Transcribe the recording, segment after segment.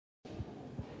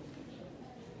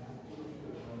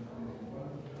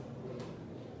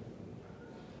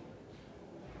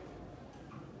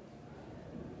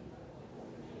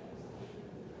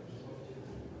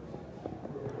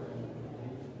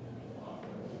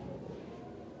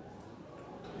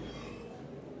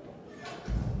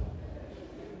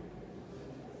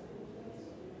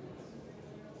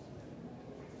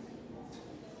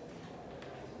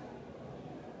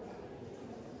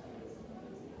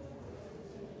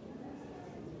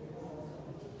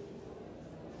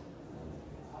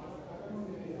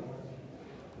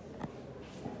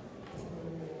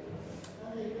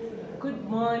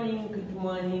good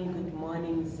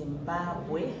morning,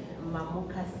 Zimbabwe.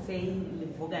 Mamuka say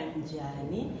livuga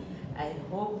njani. I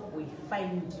hope we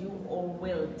find you all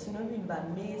well. Tinovimba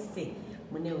mese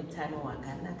mune utano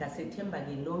wakanaka. September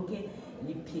lilonke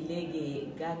liphileke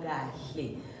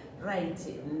gagahle. Right,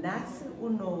 nasi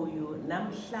unoyu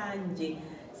namhlanje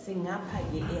singapha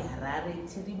ke eHarare,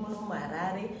 tirimo no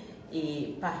Harare,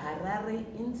 Harare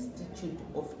Institute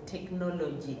of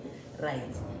Technology.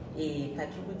 Right,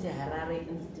 Kachukuti Harare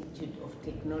Institute of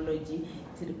Technology,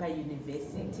 Tiripa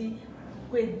University,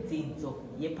 kwedzidzo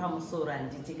yepamusoro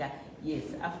anditika. Yes,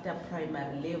 after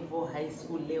primary level, high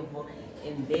school level,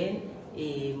 and then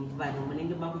vanhu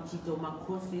munenge makuchita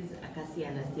courses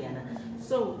akasiyana.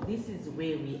 So this is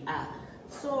where we are.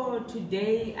 So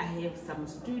today I have some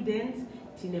students.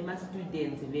 Tinema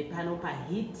students vepano pa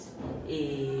hit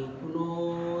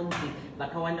kunonzi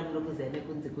vakawanda munokuzane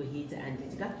kunzi ku hit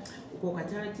anditika uko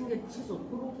katara tinge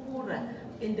chizokurukura,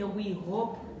 and we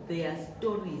hope their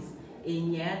stories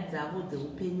enyaya dzavo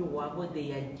dzeupenyu hwavo,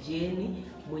 their journey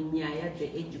munyaya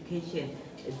dzeeducation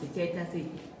dzichaita sei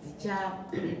dzicha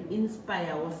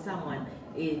inspire someone,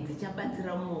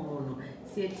 dzichabatsira mumwe munhu.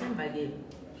 September ke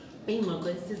ingxoxo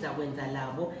esiza kwenza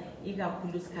labo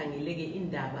ikakhulu sikhangeleke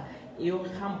indaba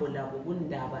yohambo labo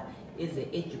kundaba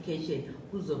eze-education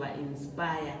kuzoba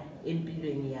inspire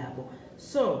empilweni yabo.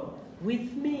 So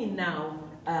with me now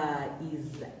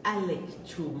is Alec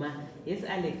Chuma. Yes,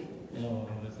 Alec. No,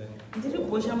 Did you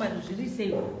push him and really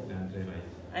say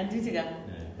and did you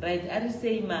right? I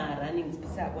say my running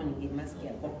spisa on the mask.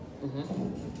 Right.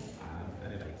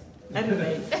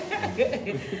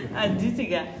 And did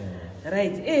you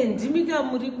right? And Jimika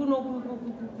Murikuno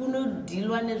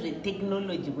dilwa nezve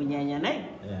technology kunyanya nai.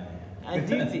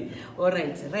 Anditi. All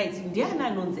right. Ndiana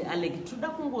nonze Alec toda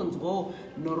kungonzwo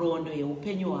norondo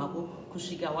yeupenyu hwako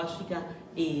kusvika wasvika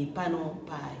pano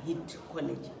pa Hit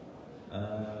College.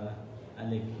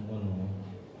 Alec Mono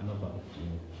anobva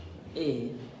kubinga.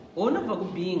 Unobva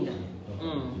kubinga.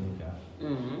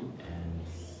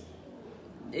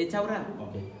 Taura.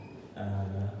 Okay.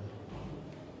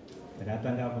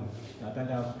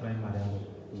 Natanga primary yangu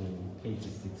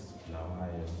KG6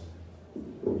 Lawayo.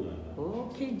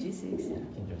 KG6.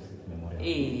 KG6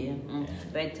 memorial.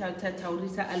 Right,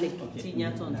 taurisa Alec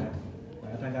tinya tonzo.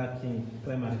 Natanga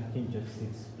primary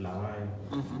KG6 Lawayo,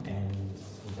 and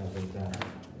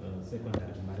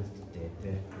secondary marist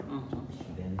Tilder.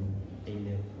 Then A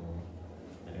level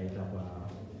right up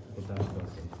to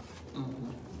 2000.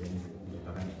 Then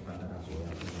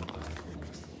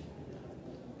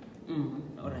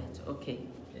all right, okay.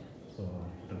 Yeah. So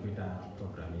computer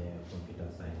program, computer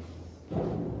science.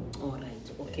 All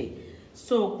right, okay.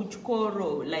 So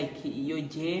kuchikoro like your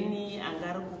journey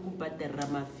angari kukubatira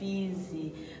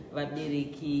mafizi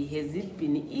vabereki, has it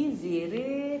been easy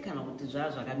ere kana kuti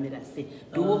zvakamira sei?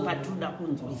 Ndiwo patuda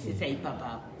kunzwisisa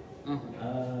ipapa.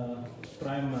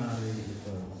 Primary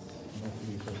because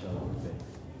mostly social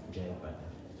welfare.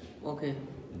 Okay.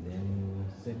 Then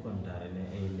secondary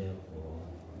A level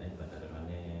like that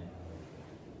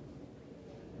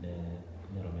the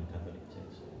Roman Catholic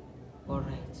Church. All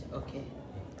right, okay.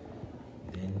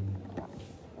 Then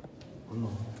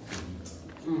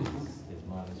his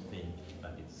mom is paying,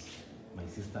 but it's my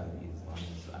sister is one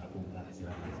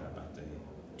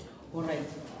all right.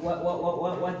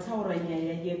 Wataura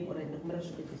nyaya ye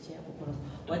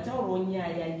wataura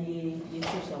nyaya ye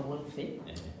social welfare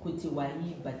kuti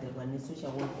waibhatirwa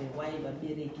ne-social welfare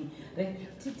waivabereki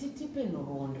tipe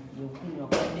nhoroondo yeupenyu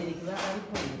wakabereki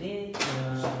varipo here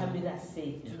zvakamira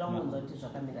sei? Toda kunzwa kuti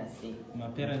zvakamira sei.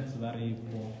 Maparents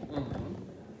varipo.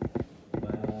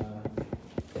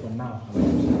 For now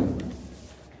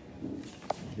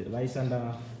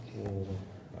vaisanda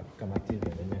kamative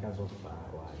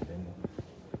yakazovharwa, then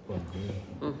from there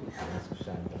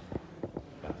havasikushanda,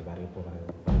 but varipo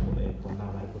for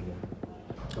now vari kuria.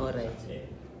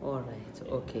 All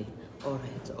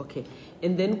right, okay.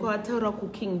 And then kwataura ku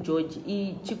King George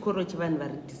chikoro chevanhu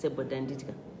vari disabled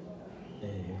anditika.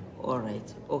 All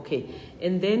right, okay.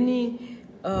 And then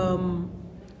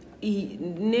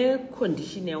ne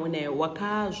condition yaonayo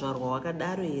wakazvarwa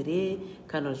wakadaro here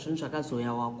kana zvinhu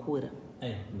zvakazoya wakura?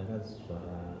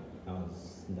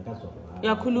 Ndakazvarwa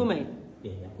yakhuluma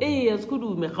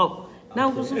yazikhulume hawu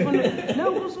nangu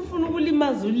usufuna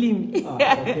ukulimaza ulimi.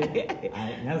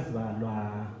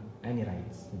 ngazalwa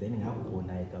rights, then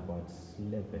ngagula like about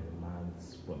 11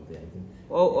 months from there, I think.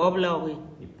 Wabulawa kwi?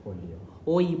 Polio.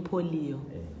 Yipolio.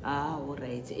 All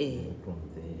right. From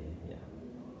there,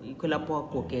 yeah. Ikulapho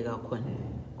wagogeka khona.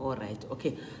 All right,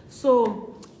 okay.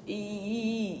 So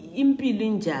impilo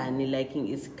injani like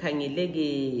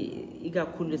isikhangeleke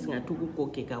ikakhulu singathi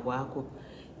ukugogeka kwakho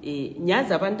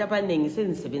nyazi abantu abaningi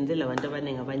senzisebenzela abantu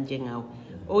abaningi abanjengawe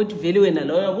othi vele wena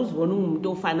loyo uzibona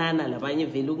ungumuntu ofanana labanye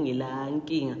vele ungela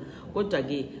nkinga kodwa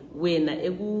ke wena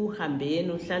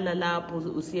ekuhambeni uhlala lapho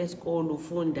usiya esikole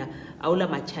ufunda awula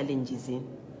ma challenges ini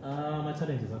my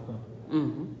challenges are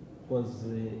because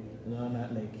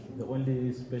like the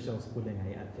only special schooling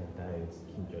I attended is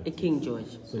King George. King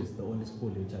George. So it's the only school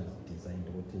which has designed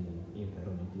what the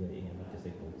environment here in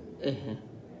disabled.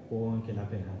 Konke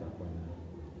lapha engihamba khona.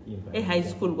 High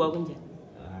school kwakunje?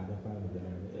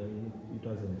 It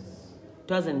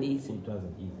wasn't easy. It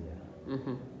wasn't easy.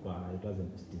 But it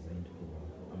wasn't designed for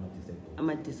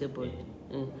ama-disabled.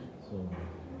 So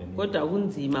kodwa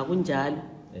kunzima kunjalo.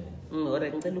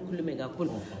 Alright, ngicela ukhulume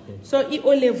kakhulu. So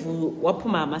i-O level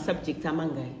waphuma ama subjects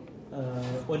amangaki?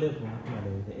 O level waphuma le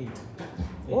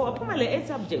 8. Waphuma le 8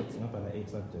 subjects. Ngapha la 8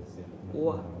 subjects.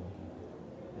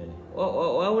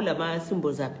 Wawula ma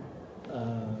symbols aphi?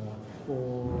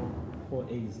 4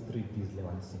 A's, 3 B's, le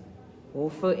 1 C.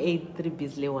 4 A, 3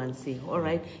 B's, le 1 C. All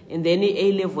right. And then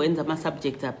A level wenza ama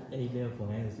subjects aphi? A level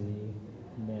ngenzi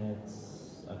maths,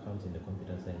 accounting, the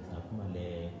computer science. Ngaphuma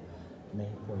le 9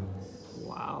 points.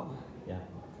 Wow. Yeah,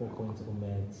 4 points for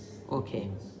maths. Okay.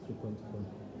 3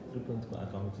 points for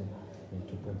accounting and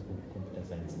 2 points for computer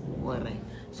science. All right.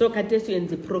 So katesu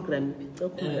yenzi program.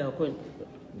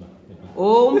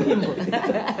 Oh, Mphimbo.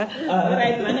 All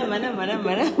right,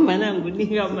 mana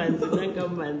ngunika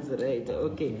manzi, right?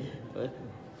 Okay.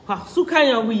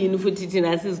 Sukhanya kuyini futhi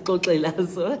thina sizixoxela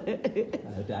so.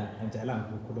 Angijala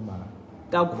ukukhuluma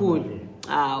kakhulu.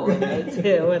 All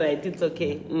right, it's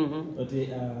okay.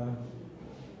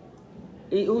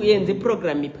 Uyenza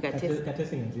program iphi kathesi?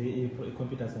 Kathesi ngenze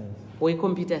computer science.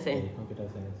 Computer science. Computer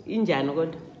science. Injani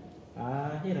kodwa?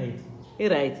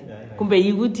 Right. Kumbe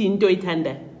yikuthi into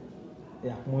oyithanda?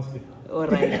 Yeah, mostly. All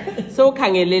right. So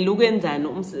ukhangelela ukwenzani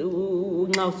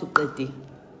unxa usuqedile?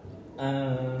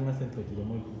 Masengiqedile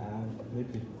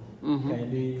maybe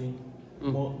kindly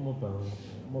mobile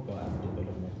app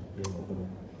development.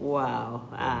 Wow,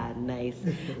 nice.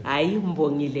 Hayi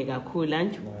mbongile kakhulu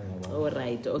anju. All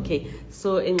right, okay.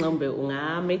 So engqombe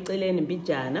ungama eceleni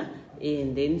mbijana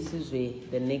and then sizwe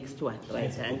the next one,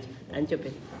 right? Anju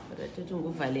phe. Rathethe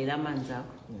nguvalela amanzi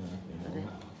akho.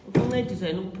 Ukuncedisa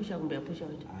yena ukuphusha kumbe yaphusha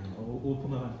wethu?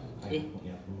 Uphuma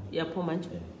yaphuma nje.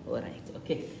 All right,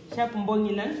 okay. Sharp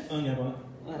mbongile. Ngiyabona.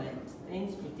 All right.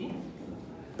 Thanks Buti.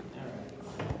 All right.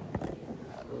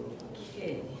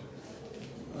 Okay.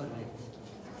 All right.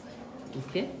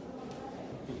 Okay.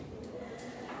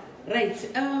 Right.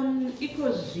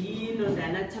 Ikozino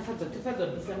ndana tafadza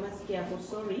bisa mask yako,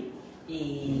 sorry.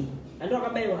 Antu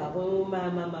akabayiwa hako ma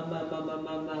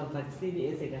vaccine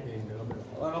eseka.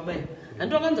 Wakabayiwa.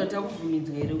 Antu akanzota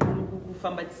kuvumidzwa here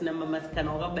kufamba tisina mamask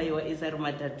kana wakabayiwa esari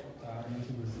matatu.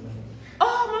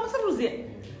 Mamsaruziya.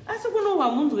 Asi kuno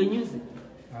wamunzwe news.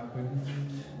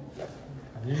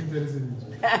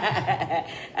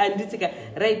 Anditika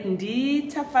right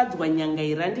nditafadzwa nyanga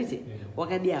ira nditi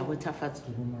wakadi yako tafadzwa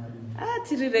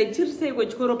tiri right tiri seiko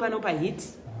chikoro pano pa hit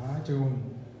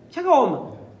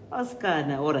chakaoma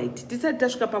asikana. All right, tisati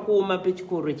tasvika pakuoma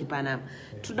pechikoro chipanapa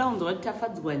toda kunzwa kuti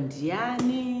tafadzwa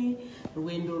ndiani,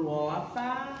 rwendo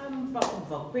rwawafamba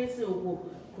kubva kwese uko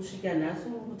kusvika nhasi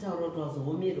kutaura kuti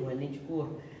wazomerwa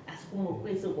nechikoro asi kumwe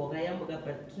kwese kwakayambuka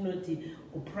patinoti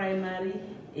kuprimary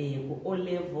ku-O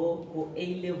level ku-A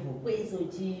level kwese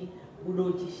uchibuda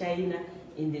uchishaina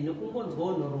ende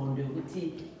nekungonzwawo nhoroondo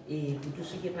yekuti kuti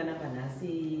usvike panapa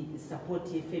nhasi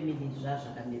support yefamily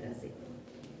zvazvakamira sei?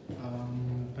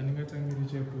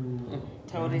 Pandingatangire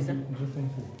taurisa ndiri form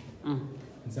 4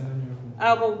 ndisanganyira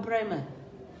ako kuprimary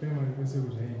kwese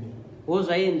kuzvaende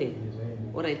zvaende.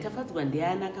 Alright, tafadzwa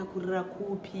ndiani akakurira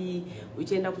kupi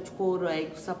uchienda kuchikoro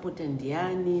aikusapota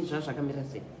ndiani zvazvakamira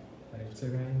sei?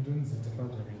 Saka ndonzi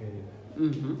tafadzwa kangaira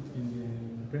ende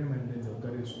primary ndaidza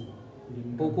kugara sku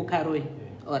kukaroyi.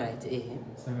 Alright,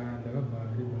 saka ndakabva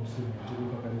rebomsini ndiri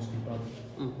pakare sku ipapo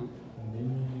then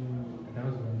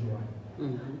ndakazova ndiwani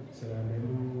saka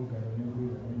ndaindogara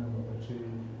neururu rwamenamba pa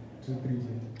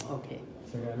 2-3 okay.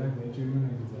 Saka life yacho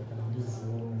inonaidza kana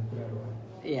ndizivawo nakurarwana.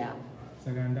 Yeah.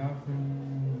 Saka ndafuna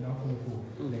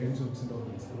 4 ndakanisokusinda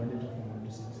kubasa kuvandaita form 1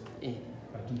 to 6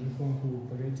 but ndiri form 4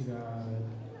 pakaitika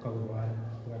kakurwara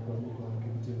pakatwamirwa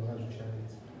ngekuti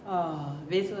vakazvisharidza.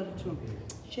 Vese vari 2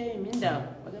 shame indaba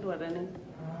vakarwara nei?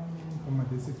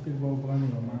 Pamabasic skill vavo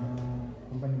pakanyorwa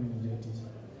macompany manager yaticha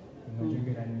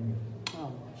inotengera nini.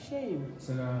 Shame.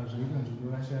 Saka zvekuti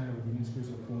ndirikurasha within space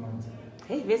of 4 months.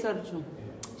 Hey, vese vari 2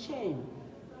 shame.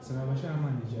 Saka vashaya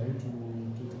manager aitu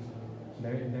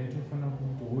ndaitofana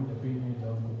kutoholda penyu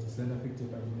yedhavo kuti sandafekte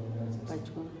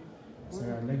pachikoro.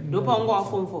 Saka like Ndopa ungo wa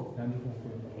form 4. Nandi form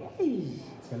 4. Hey.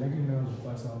 Saka like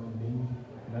ndakazopasa then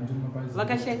nandi mapazi.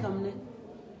 Vakasheka mune.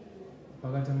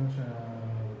 Vakatamasha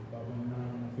baba na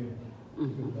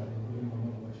February then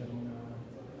mama vashana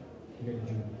ngati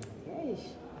June. Yes.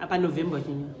 Apa November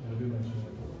chini. November.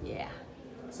 Yeah.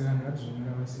 Saka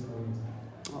ndakazvimira masiku izi.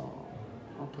 Oh.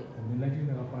 Okay. And then like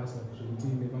ndakapasa zvekuti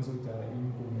ndekwanisa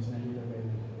information data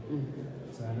paile.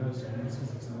 Saka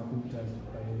ndakazvimira computers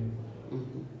paile.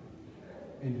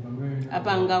 And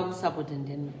apa anga kusupport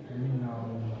ndeni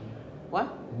what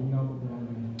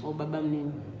oh baba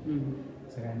mnini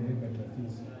saka ndinebhadhara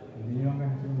fees then yanga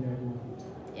ndifamily yako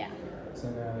yeah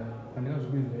saka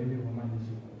pandakazvipedza ile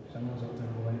manje zvanga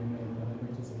zvakutanga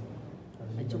vaneaachisa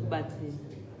achikubatsira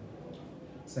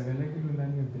saka lakini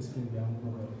ndani best friend yangu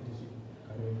nokakuti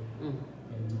kareba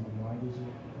and mama wake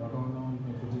vakaona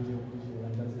nekuti kuti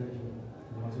vandatsira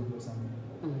ndinazotosanga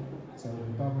saka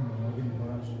ipapo mama wake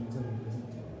ndivakazviita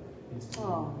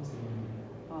oh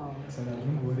saka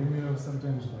zvingoremera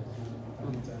sometimes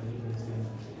vachiita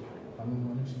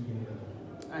vanoshingirira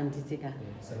anditika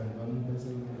saka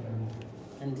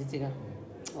anditika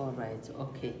all right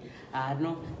okay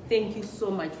no thank you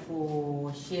so much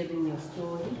for sharing your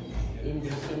story in the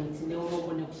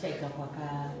tineunoone kushaika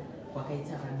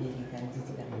kwakaita vabereka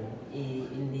anditika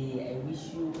and I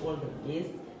wish you all the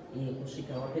best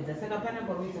kusvika wapedza saka pana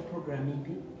paroita program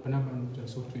ipi panapa noita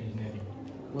software engineering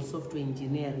software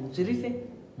engineering zvirise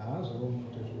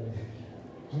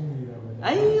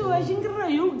aiwa shingirira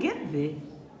you get there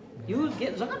you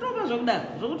get zvakatopa zvakudaro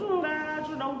zvokuti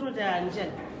ungatoda kutoti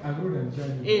handichani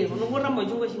unongoramba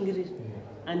uchingoshingirira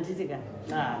anditika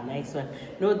nice one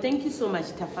no thank you so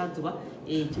much tafadzwa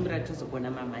chimira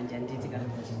tozogona mamanje anditika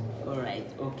all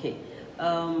right okay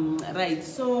right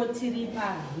so tiri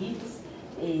pahits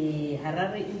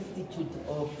Harare Institute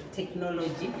of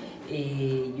Technology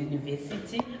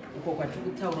University uko kwatiri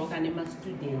kutaura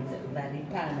nemastudents vari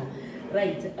pano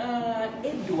right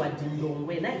Edward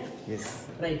Ndongwe right yes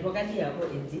right wakadi yako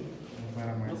Edi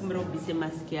ndokumbira kubise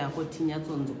mask yako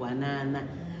tinyatsonzwanana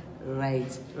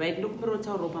right ndokumbira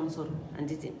kutaura pamusoro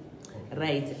anditi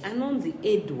right anonzi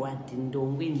Edward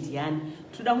Ndongwe ndiani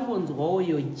toda kungonzwawo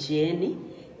uyo jeni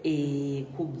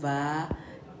kubva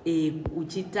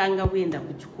uchitanga kuenda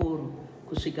kuchikoro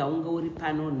kusvika unge uri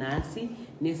pano nhasi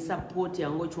nesupport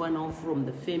yange uchiwanawo from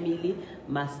the family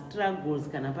mastruggles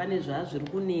kana pane zvazviri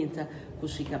kunetsa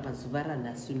kusvika pazuva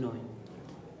ranhasi unoyo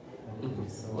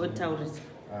otaurisa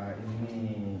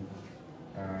ini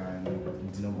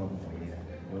ndinobva kubvira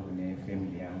ndokune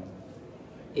family yangu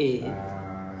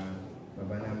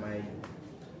baba namai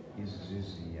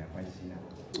izvizvi hapachina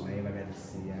mai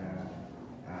vakatisiya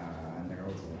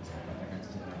ndakaudzwa patakati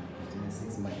chitine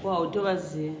 6 months wow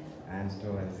tovaziva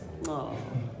handitovaziva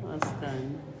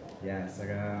asikani ya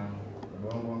saka baba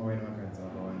vangu vanga vaine vakadzi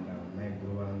vakawanda mai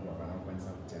guru vangu havana kukwanisa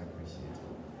kuti appreciate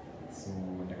so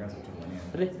ndakazotorwa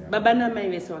nehanzi baba namai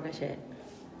vese vakashaya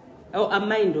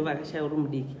amai ndo vakashaya uri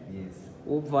mudiki yes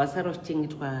ubva wasara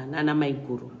uchichengetwa nana mai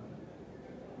guru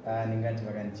ndingati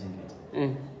vakandichengeta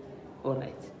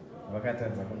allright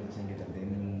vakatadza kundichengeta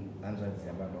then hanzvadzi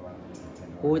yababa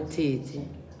wotete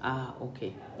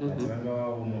okay but vanga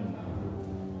vavo munhu mukuru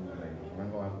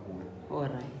vanga vakuru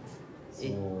allright so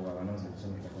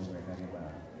havanozochengeta kwenguva yakareba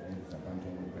edza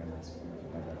pandomuprimary school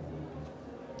chibhadharwa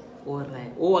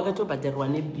allright wakatobhadharwa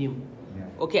nebhimu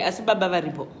okay asi baba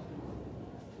varipo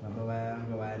baba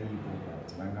vanga varipo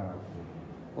but vanga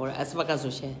vakuru asi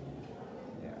vakazoshaya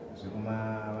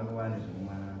vanga vane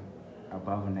zvekuma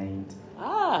above 90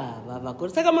 vavakuru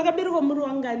saka makaberekwa muri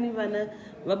vangani vana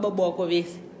vababa wako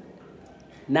vese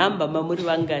nhamba mamuri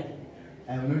vangani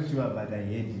I'm not sure but I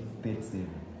heard it's 37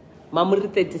 mamuri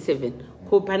 37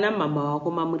 ko pana mama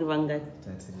wako mamuri vangani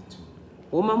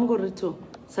 32 mamungori 2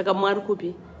 saka mwari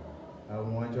kupi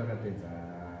mumwe wacho akapedza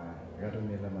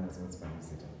akatomira maresults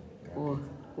pamisita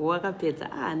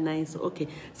wakapedza nice okay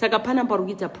saka pana pari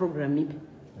kuita program ipi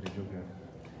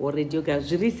radiography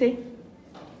zvirise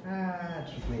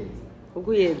trikuedza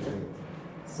ukuedza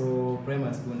so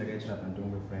primary school ndakaitira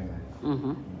pandongwe primary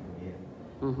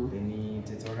then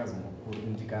tete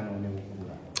vakazongokundikanawo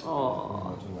nekukura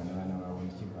vatorwa nevana vavo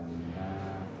ndichibva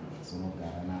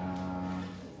ndazonogara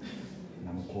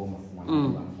namukoma mwana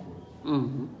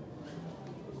vamukuru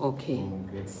okay from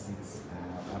grade 6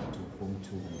 up to form 2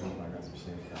 ndobva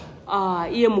akazosheka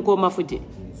iye mukoma futi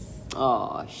yes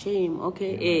shame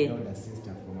okay elder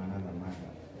sister from another mother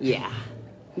yeah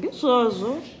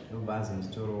ndizvozvo ndobva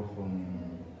azonditorowo from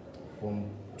form 2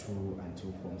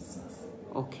 until form 6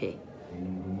 okay then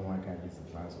murume wake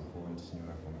akizobva azofowa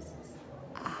ndichinyora form 6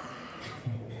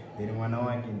 then mwana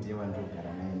wake ndiye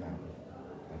wandogara naye navo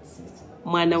but sister.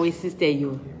 Mwana wesister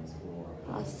iyoyo.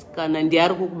 Asikana ndiye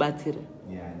ari kukubatsira.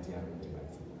 Yeah, ndiye ari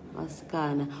kundibatsira.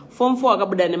 Asikana. Form 4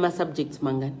 akabuda nema-subjects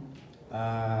mangani?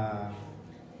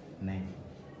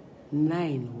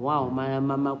 9. Wow,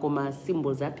 koma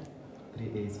symbols api?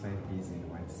 3 A's, 5 B's and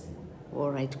 1 C.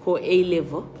 Alright, ko A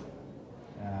level?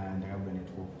 Ndakabuda ne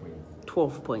 12 points.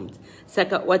 12 points.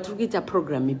 Saka watiri kuita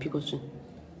program ipi kosvino?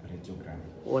 Radiography.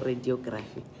 Or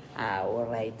radiography. All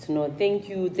right. No, thank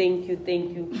you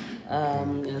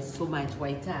so much.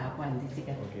 Waita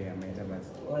kwanditika. Okay, amaita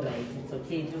basi. All right, it's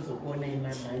okay. Tuzokona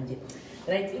imamanje.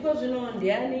 Right, iko zvino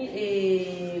ndiani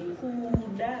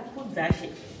kudzashe.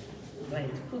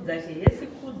 Right, kudzashe. Yes,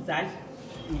 kudzashe.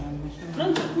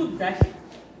 No, kudzashe.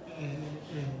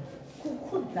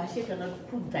 Kudzashe kana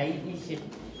kudzaishe.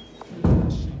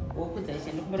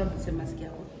 Kudzashe ndokumbera buse mask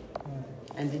yako.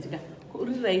 Anditika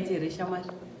uri right here shamari.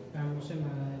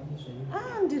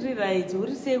 Ndiri right.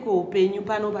 Uri seko upenyu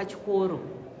pano pachikoro.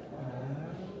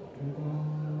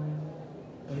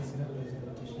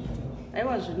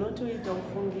 Aiwa zvinotoita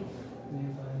ufungi.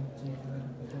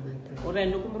 Ora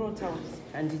ndokumbera utaurisa.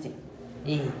 Anditi.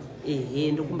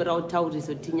 Ndokumbera utaurisa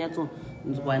kuti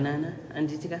tinyatsonzwanana.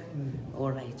 Anditika.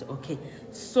 All right. Okay.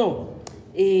 So,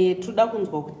 toda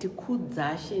kunzwa kuti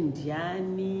kudzashe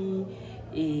ndiani,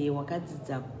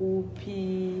 wakadzidza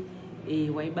kupi,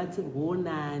 waibatsirwawo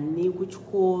nani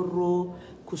kuchikoro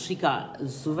kusvika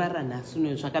zuva ranhasi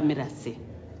uno zvakamira sei?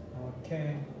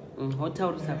 Okay.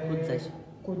 Wotaurisa kudzashe.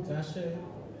 Kudzashe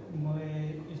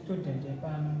student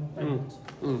yepano private.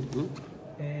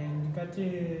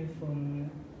 Ndikati from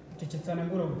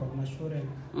tichitsanangura kubva kumashure.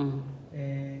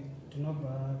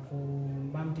 Tinobva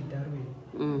kuMamti Darwin.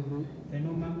 Then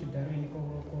uMamti Darwin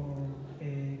ikoko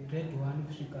grade 1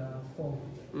 kusvika 4.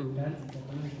 Ndadzidza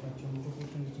panosvika chombo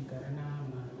chokuti ndichigara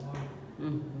namama wangu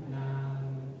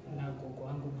nagogo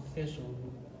wangu sezvo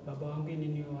baba wangu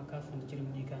inini wakafa ndichiri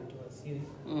mudiki handiwasiwe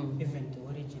even the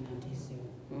origin handisiwe.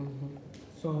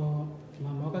 So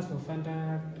mama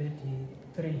wakazofanda grade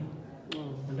 3.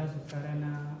 Ndazofara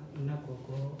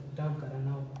nagogo ndakugara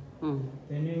nawo.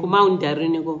 kuMount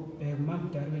Darwin iko?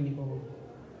 Mount Darwin iko.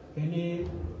 Then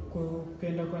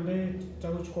kuenda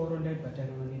kwandaita kuchikoro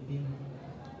ndaibhadharirwa nebhimu.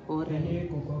 Then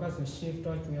gogo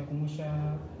akazoshiftwa achiuya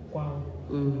kumusha kwawo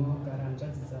unogara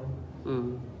hanzvadzi dzavo.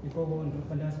 Ikoko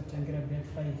ndokwandazotangira grade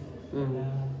 5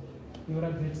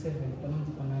 ndanyora grade 7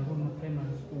 panonzi paNarumo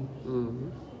primary school.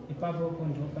 Ipapo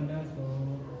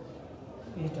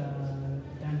ndokwandazoita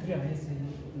dandiri haisi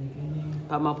nekini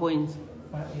pamapoints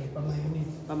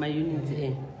pamaunits.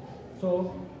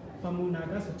 So pamunhu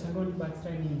akazotanga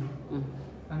kundibatsira nini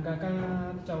anga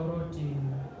akataura kuti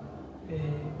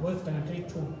wozitanga 32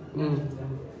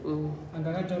 anga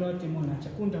akataura kuti munhu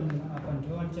achakunda munhu apa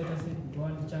ndiwo wandichaita ndiwo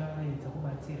wandichaedza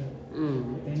kubatsira.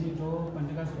 Then ndo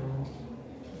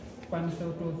pandikazokwanisa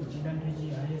kutozochida ndichi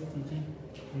highest ichi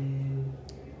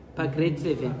pagrade 7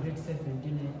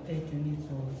 ndine 8 units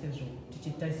sezvo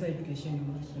tichitarisa education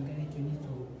tichinga 8 units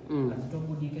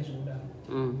hazitobudike zvodaro.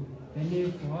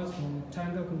 Then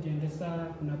wazotanga kundiendesa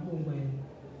kuna Bungwe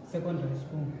secondary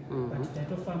school but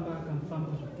taitofamba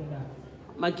kamufambo zvakutodaro.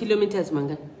 makilometers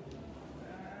mangani?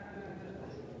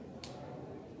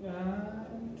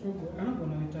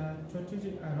 Anogona kuita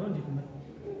totiti around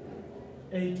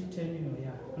 8 to 10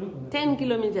 10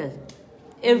 kilometers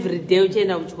every day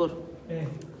uchienda kuchikoro?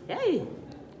 Hey.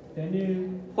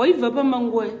 Then waibva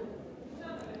pamanguva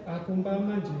akumba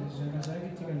manje zvanga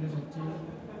zvakiitika ndezvekuti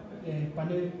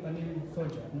pane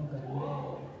soja anogara naye,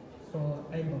 so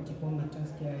aimbotipawo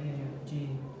matask ayeyo kuti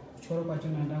kuchikoro kwacho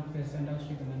ndakupedzisa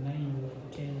ndasvika na9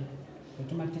 10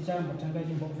 kuti maticha ambotanga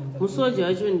chimbobvunza musoja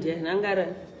wacho ndiani angara?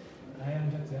 Haya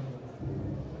hanzvadzi yavo.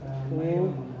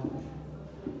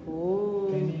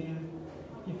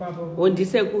 Ipapo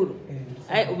ndisekuru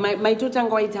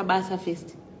maitotanga waita basa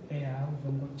first?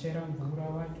 Uzongochera mvura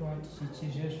wati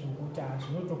chichizvezvo kuti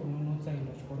hazvinotokunonotsa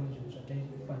enda chikoro zvinhu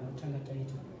zvataifanira kutanga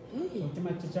taita. Kuti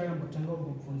maticha akambotanga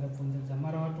kubvunza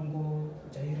dzamara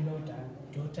watongojairira kuti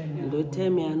ndo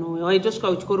time yanouya. Waitosvika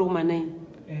kuchikoro kuma9?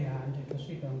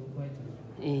 Nditosvika nguva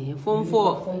idzodzo. Form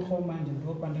 4 manje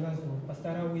ndo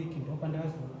pandikazopasara wiki ndo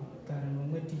pandakazogara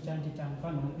nomwe ticha nditi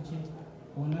amufanira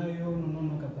kuchiona iyoyo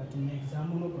unononoka but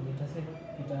neexam unogonoita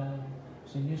sekuita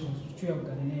zvinezvo zvichiuya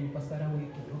kugara nei pasara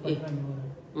wiki ndo pandakanyora.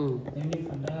 Then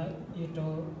pandaita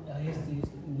highest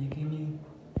nekini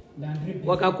ndandiri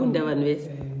wakakunda vanhu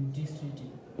vese district.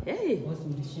 Hey. Wasi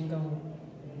ndishinga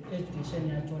education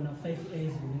yachona 5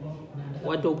 A's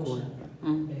watogona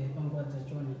panguva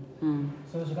dzachona.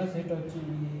 So zvakazoita kuti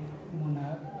munhu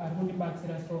ari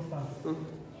kundibatsira so far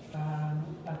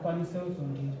akwanise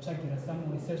uzonditsvagira samwe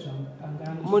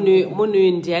munhu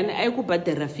indiani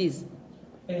aikubhadharira fees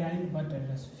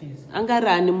aimubhadharira fees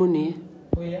angarani munhu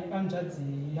uye anzvadzi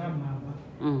yamama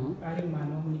ari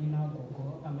mwana womunini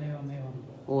wagogo amai vamai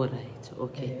vangu. Alright,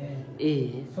 okay.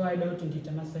 So aida kuti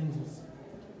ndiita masciences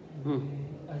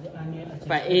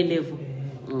pa-A level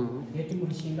yeti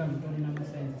murishinga mutori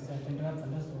namasciences acho ndakabva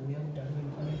ndazouya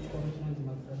kudarweni pane chikoro chinonzi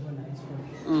mafradon high school.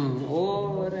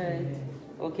 Alright,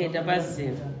 okay,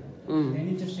 tabaziva. Then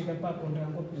ichisvika papo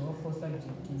ndakangopiwa 4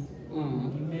 subject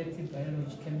ndimetse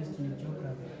biology chemistry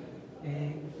negeography.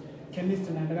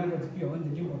 Chemistry nandakangodzipiwa onzi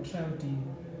ndimbotry kuti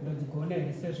ndodzigona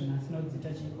here sezvo nhasi nodzita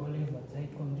chi-O-level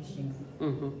dzaitwa murishinga.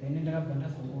 Then ndakabva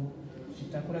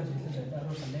ndazongozvitakura zvese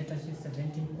zvadaro zvandaita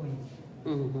chi-17 points.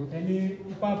 Then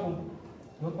ipapo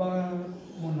ndopa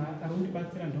munhu ari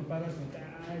kundibatsira ndopa akazoti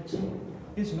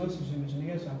izvinozvi zvinhu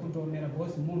zvinenge zvakundoomera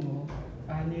bhosi munhu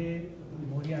ane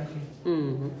mhuri yake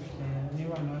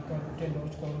nevana vake vari kutoenda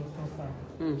kuchikoro sofa.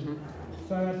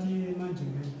 So akati manje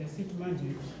university manje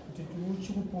kuti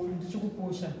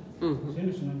ndichikupusha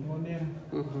zvinhu zvinondiomera.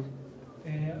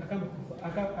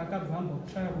 Akabva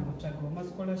ambotry kumbotsvagawo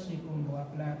mascholarship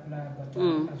omboapply but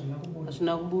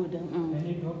hazvina kubuda.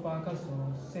 Then ndopa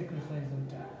akazosacrifice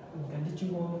kuti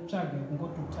ngandichingotsvaga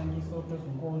kungototangisa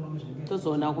tozongoonawo zvinenge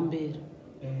tozoona kumberi.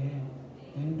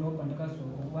 Then ndopa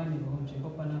ndakazowanirwawo nzvimbo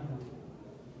panapa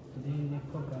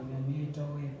neprogram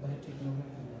yanoitawo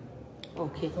yebiotechnology.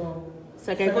 Okay. So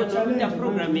saka ikozoita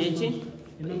program yechi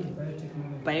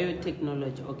biotechnology.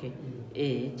 biotechnology. Okay.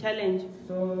 Challenge.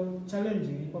 So challenge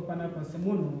iripo panapa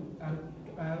semunhu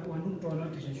wandikutoona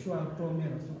kuti zveshuwa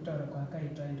kutoomera sekutaura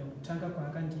kwaakaita ende kutanga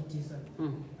kwaakandiitisa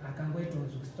akangoitawo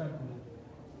zvekustruggle.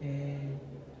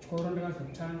 Chikoro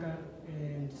ndakazotanga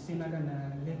ndisina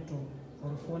kana laptop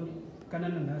or phone kana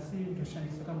nanhasi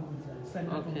ndoshandisa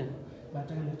kamukudzi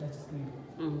batanga touch screen.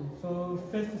 So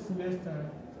first semester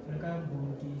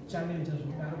ndakambondichallenge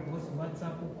zvodaro because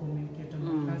WhatsApp communicate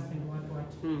maclass and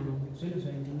what zvinhu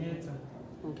zvaindinetsa.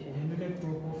 Then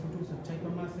laptop futi kuzotype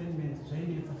ama-assignments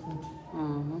zvainetsa futi.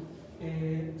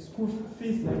 School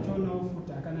fees yachonawo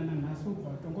futi akana nanhasi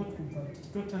ubva tongoti kubva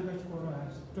tichitotanga chikoro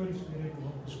hazvitori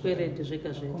zvikwereti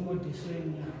zvega zvega accommodation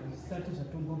zvisati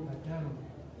zvatombobhadharwa.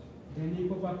 Then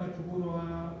ipopo akatikurowa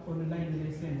online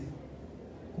lessons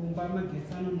kumba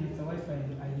magetsi anonetsa wifi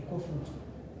haiko futi.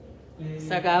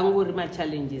 Saka anguri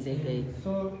ma-challenges ega.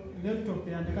 So laptop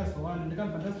yandakazowana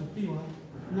ndakabva ndazopiwa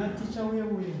naticha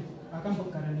wewe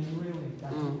akambogara neiwewe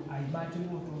but haibati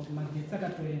moto magetsi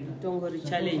akatoenda tongori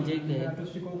challenge ega.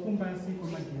 Akatosvika ukumbasi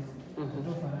kwemagetsi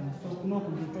ndovharana. So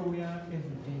kunoku ndotouya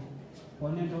everyday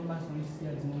wanendawo basa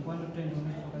ndisiya dzimwe nguva ndotoenda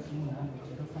unotoka simunhu wangu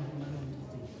ndinofanira kunalo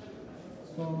distance.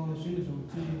 So zvinhu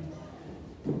zvokuti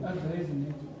advise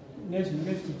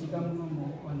nezvinenge zvichiitika munomo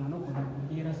vanhu vanogona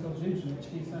kudira. So zvinhu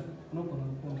zvinotyisa unogona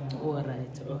kukomba.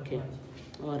 Alright, okay.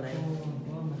 Alright. So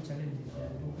ndova machallenges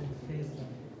andokufesa.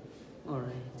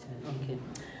 Alright, okay.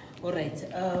 Alright,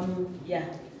 yeah.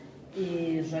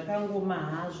 Zvakangoma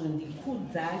hazvo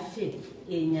ndikudzashe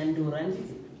nyandoro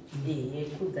handiti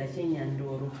kudzashe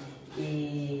nyandoro.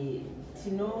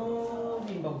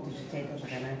 Tinovimba kuti zvitaita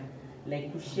zvakanaka like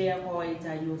kushare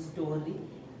kwawaita your story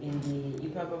and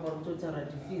ipapa vari kutotaura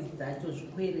kuti fees dzacho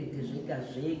zvikwereti zvega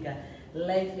zvega.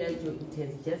 Life yacho it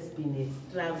has just been a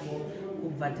struggle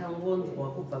kubva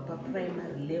tangonzwa kubva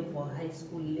paprimary level high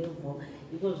school level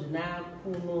iko zvina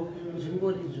kuno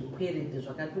zvingori zvikwereti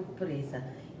zvakatopresa.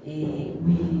 We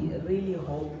really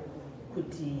hope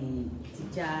kuti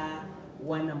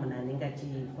tichawana munhu anenge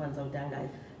achikwanisa kuti anga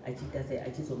achiita sei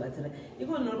achizobatsira.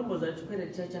 Iko norimbozva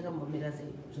chikwereti chacho chakambomira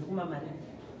sei zviri kumamari?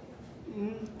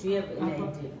 Do you have any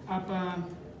idea? Apa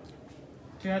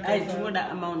aitinoda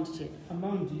amount che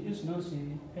amount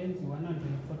izvinozvi pains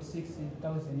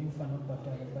 146,000 inofanira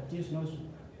kubhadhara but izvinozvi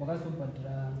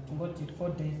wakazobhadhara tongoti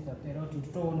 4 days dzapera kuti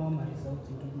totoonawo maresults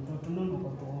tononoka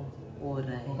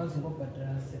kutoona.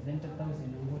 Wakazongobhadhara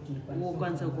 70,000 angoti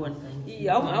ukwanisa kuona.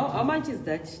 How much is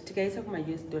that tikaisa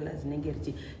kuma-US dollars inenge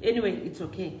richi? Anyway, it's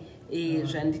okay.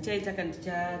 Zvandichaita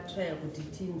kandichatraya kuti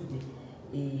tinzwe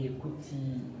kuti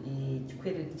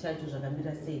chikwereti chacho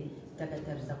zvakamira sei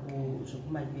takatarisa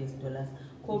zvekuma-US dollars.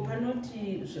 Ko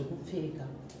panoti zvekupfeka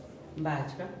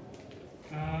mbatya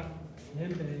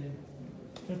hembe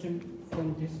toti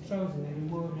from this trouser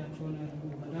nerimo rachona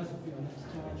vanazopiwa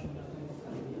naticha vachona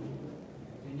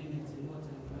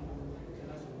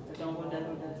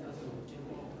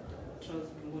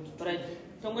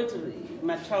tongoti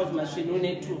matrouse masvinu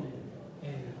ne2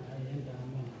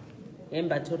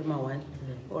 hembe atori ma1.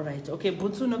 Alright, okay.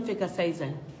 Boots unopfeka size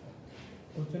ani?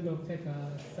 Boots ndopfeka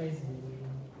size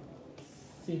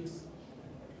 6.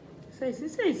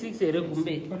 size 6 ere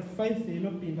kumbe but 5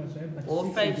 inopinda zvayo but Oh,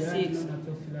 5, 6.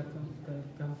 inonatsofila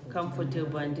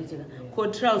comfortable handitika ko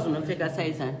trousers unopfeka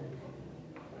size ani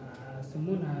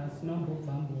semunhu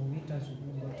asinombobva amboita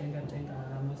zvokungotenga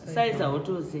size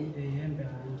hautozi hembe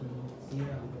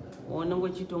handiziva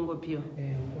unongochitongopiwa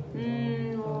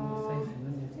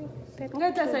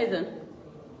ngaita size ani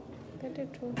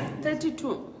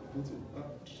 32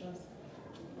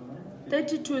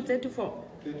 34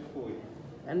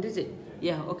 handiti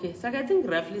yeah okay saka I think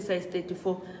roughly size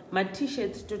 34 ma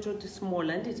t-shirts tototi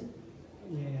small handiti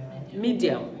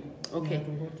medium okay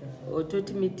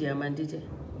toti medium handiti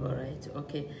alright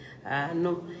okay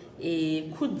no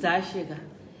kudzasheka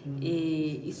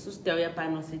isusu tauya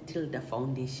pano setilder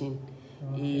foundation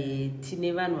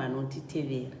tine vanhu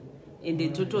vanotitevera ende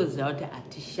totoziva kuti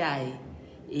hatishayi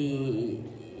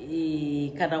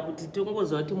kana kuti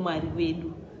tongoziva kuti mwari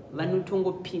vedu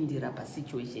vanotongopindira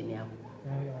pasituation yavo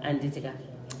anditika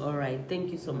alright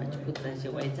thank you so much kudzashe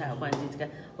waita hako anditika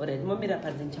alright momira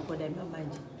panze ndichakodai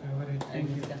mamanje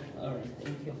anditika alright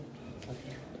thank you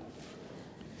okay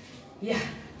yeah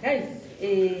guys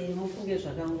mufunge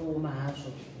zvakangooma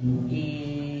hazvo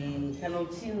kana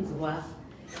uchinzwa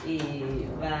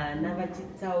vana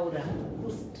vachitsaura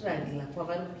kustrugla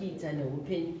kwavari kuita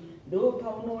neupenyu ndo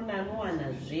paunoona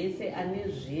anowana zvese ane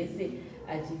zvese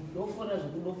achidofora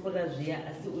zvekudofora zviya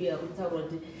asi uye akutsaura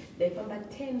kuti ndaifamba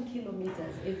 10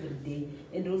 kilometers every day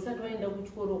ende usati waenda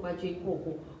kuchikoro kwacho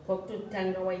ikoko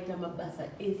kwakutotanga waita mabasa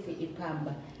ese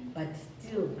epamba but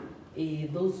still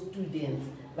those students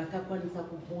vakakwanisa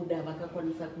kubuda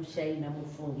vakakwanisa kushaina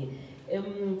mufunge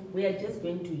we are just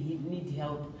going to need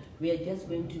help we are just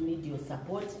going to need your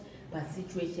support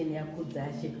pasituation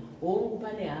yakudzashe hongu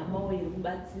pane hama iri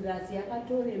kubatsira asi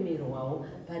yakatoremerwawo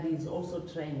but he is also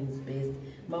trying his best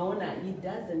maona he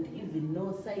doesn't even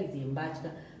know size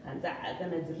yembatya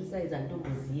kana dziri size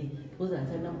handogoziye because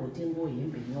handisanambotengawo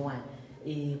hembe nyowani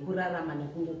kurarama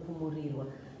nekungokumurirwa.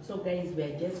 So guys, we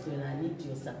are just going to need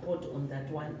your support on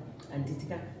that one, and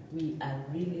we are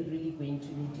really going to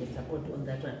need your support on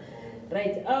that one.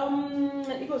 Right,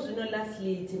 because you know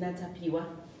lastly tina tapiwa.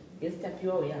 Yes,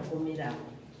 tapiwa we are komera.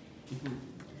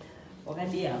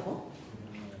 Wakandi yako?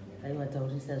 Ayi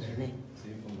wataurisa zvine.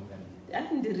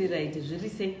 Ndiri right, zviri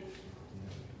se.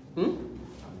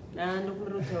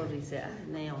 Ndokurutaurisa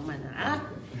naye umana.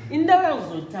 Indawo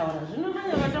kuzotaura.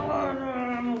 Zvinomanya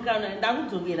vatakana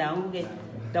ndakudzokera hangu ke.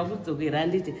 Ndakudzokera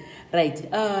nditi. Right,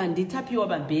 nditapiwa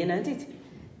babhena nditi.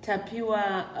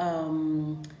 Tapiwa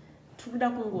tikuda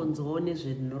kungonzwawo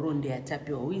nezvenhoroondo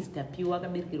yatapiwa. Who is tapiwa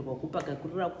akaberekerwa kupi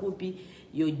akakurira kupi,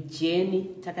 your journey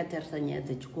takatarisa nyaya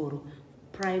dzechikoro,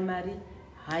 primary,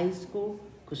 high school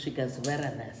kusvika zuva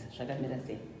ranhasi zvakamira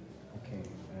sei? Okay,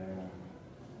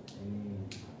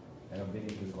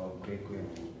 ndakaberekerwa kwekwe 21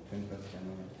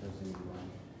 January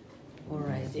 2001. All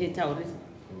right, taurisa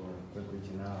kwekwe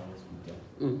Chinara Hospital.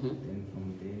 Then from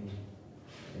there,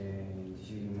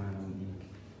 ndichiri mwana mudiki,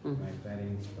 my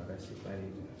parents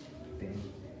vakaseparated. Then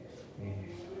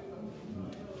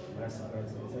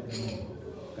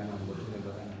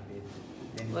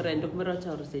alright, ndokumira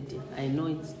kutaurisa dear. I know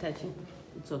it's touching.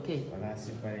 It's okay.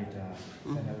 Vakaseparated.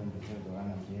 Saka ndotenda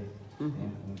vana mberi. Then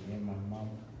from there my mom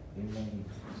remained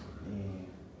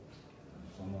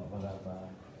from Valapa.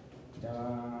 I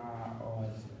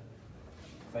was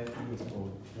 5 years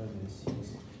old,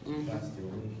 2006. Passed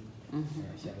away.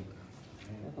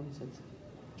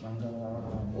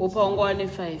 Upa wane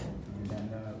 5. Then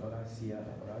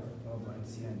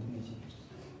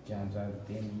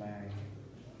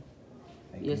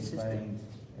your sister parents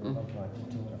from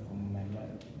my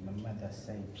mother's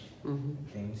side.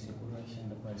 Then circulation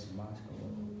was Moscow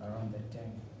around that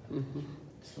time.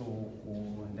 So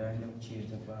and then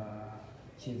cheers up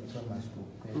Moscow.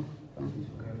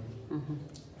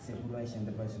 Circulation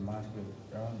the bus Moscow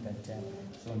around that time.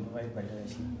 So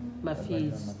my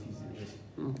fees.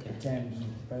 Okay. Times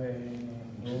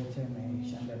no time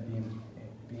Shanda beam.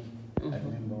 I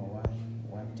remember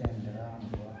one time the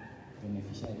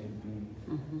beneficiary beam.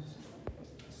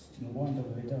 No wonder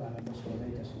later when I was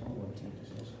later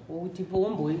so tipo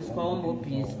womboiswa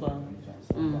wombobhiswa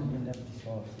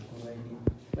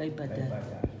vaibhadhara.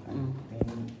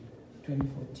 Then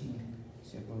 2014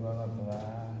 sekulwa vapiwa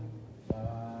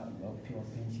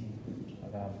pension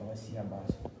vakabva vasiya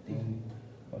basa. Then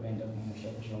vakaenda kumusha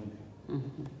kushombe.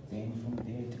 Then from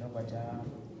there takabata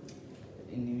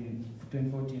in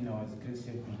 2014 I was grade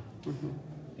 7.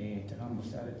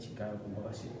 Takambosara Chicago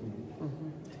kubva sekuru.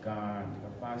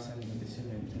 Tikapasa with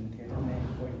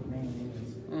 9.9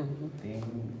 minutes. Then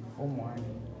form 1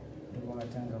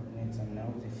 ndokakatanga kunetsa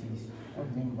now the fees. I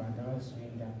remember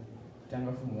ndakazoenda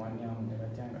tanga from 1 year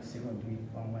ndakatanga second week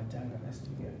pamwe atanga last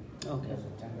year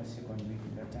ndakazotanga second week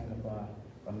ndatanga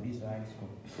pambizo high school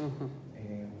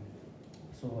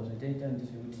so zvotaita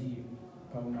ndezvekuti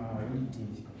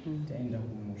pamaholidays taenda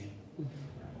kumusha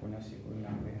kuna siku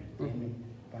inambera then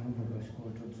panobva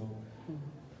pasvikoro todzoka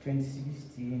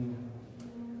 2016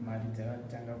 mari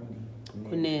dzakatanga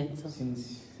kunetsa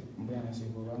since mbuya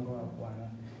nasekuru vanga vakwana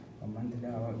mamandira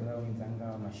allowance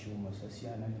anga mashoma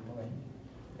sosiyana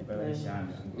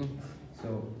nepavashanda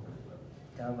so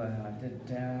tava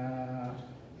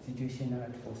situation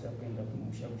yakatifosa kuenda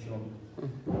kumusha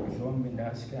kushombe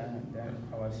ndasvika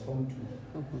I was form 2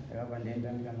 ndakabva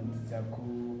ndaenda ndikanodzidza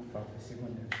kufafu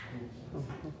secondary school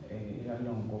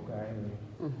iranongoka highway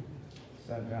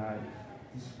saka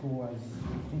the school was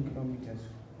 15 kilometers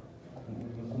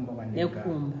nekumba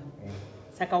nekumba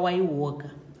saka waiwoka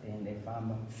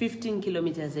ndaifamba 15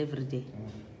 kilometers every day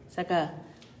saka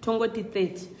tongoti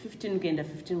 30 15 kuenda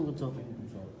 15 kudzoka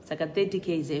saka 30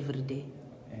 k's every day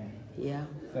yeah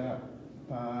saka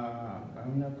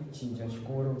paana kuchinja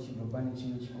chikoro uchibva pane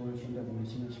chimwe chikoro chienda kune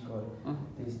chimwe chikoro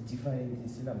there's different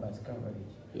syllabus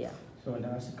coverage yeah so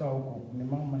ndakasvika uko kune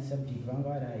mamwe masubject vanga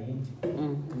vari ahendi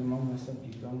kune mamwe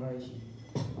masubject vanga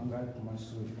ari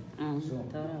kumashure so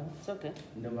it's okay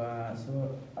ndava so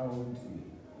I would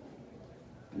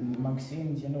makuseni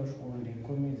ndichienda kuchikoro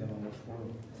ndeikomedza vanga kuchikoro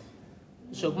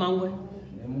zvokumangwe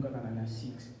ndaimuka kana na 6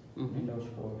 ndienda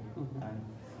kuchikoro and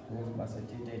basa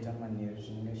titaita manheru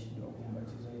zvinenge zvichidiwa kumba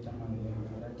tizoita manheru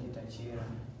mvura titachera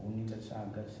unita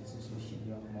tsvaga zvese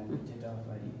zvichidiwa kumba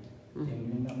titavharika then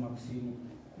ndoenda makuseni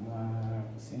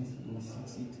ma6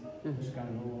 kusvika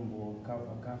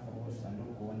ndombokavha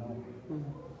osandogona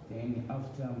then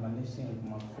after malesson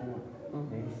kuma4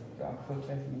 for 5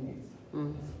 minutes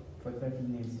 45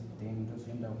 minutes then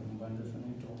ndozoenda kumba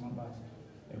ndozonoitawo mabasa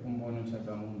ekumboona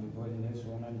tsvaga munhu because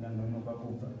ndezviona ndikanonoka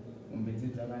kubva mombe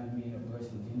dzidzakamira because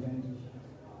ndinda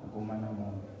ndichigomana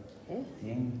mombe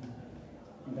then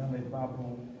ndava ipapo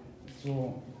so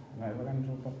mai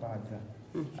vakandiropapadza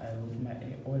I wrote my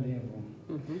O level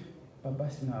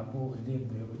papasinapo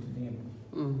lebo yekuti lebo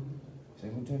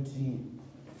zvekutoti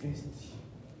first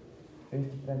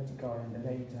practical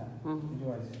ndakaita it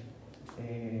was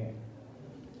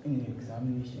in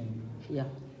examination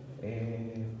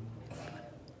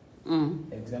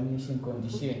examination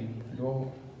condition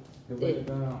ndo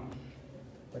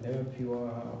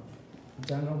padakapiwa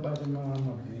kutanga kubata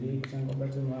mabhireti kutanga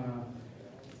kubata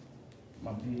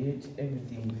mabhireti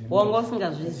everything wanga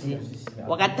usingazviziva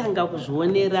wakatanga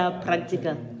kuzvionera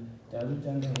practical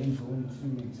takutanga hands-on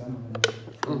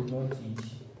examinati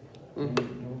ichi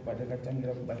ndo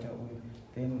padakatangira kubata uyu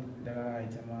then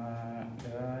ndakaita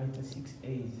 6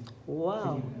 A's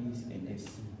wow 3 B's and a C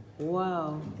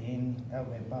wow then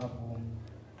ndabva ipapo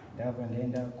ndabva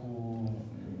ndaenda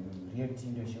kuRio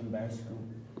Tinto Shombe High School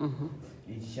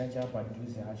ichi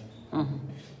chapadhuze hacho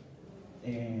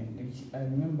I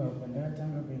remember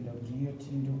pandakatanga kuenda kuRio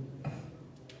Tinto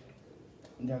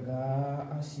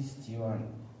ndakaassistiwa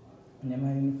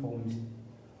nemauniforms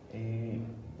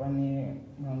pane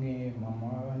mamwe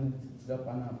mama vanodzidzisa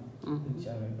panapo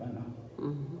ichave panapo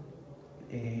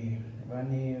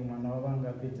vane mwana wavanga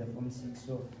apedza form 6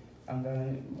 so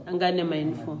angane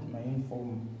mauniform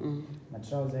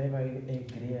matrauser aiva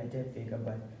egrey ataipfeka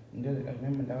but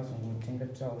remember ndakazongotenga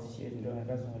trousers shirt ndo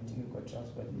ndakazongotengerwa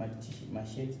trousers but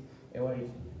mashirts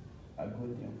ewhite I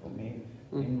got them for me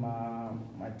in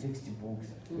my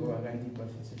textbooks ndo akandipa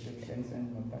zvese zvekushandisa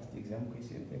nemapast exam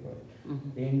question paper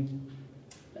then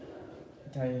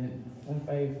form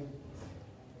 5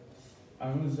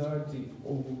 anoziva kuti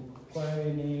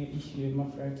kwave neissue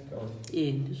yemapracticals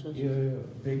iyo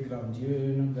background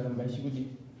iyo inogaramba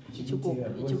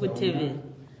ichikutevera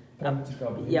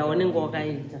yaunenge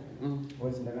wakaita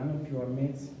because ndakanopiwa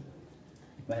maths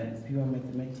piwa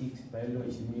mathematics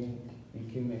biology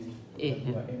nechemistry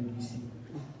piwa MBC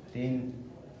then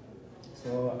so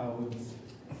I would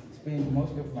spend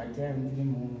most of my time ndiri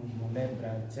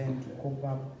mulibrary trying to cope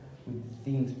up with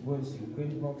things because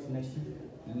kwendibva kusina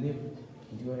lab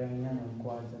ndiyo yanyanya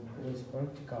kukwadza because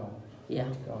practical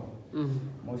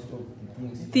most of the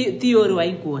things theory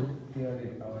waigona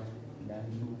theory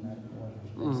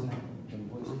ndandinarikuona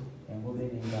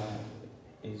yangoverenga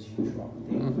as usual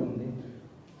then from the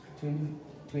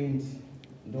 2020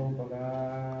 ndo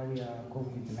pakauya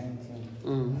COVID-19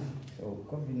 so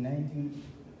COVID-19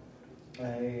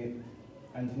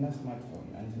 andina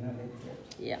smartphone andina laptop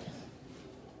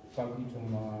pakuitwa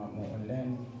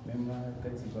online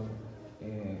memagadzirwa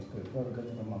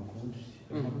kwakugadzirwa magroups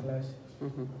emaclass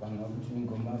vanhu vakuti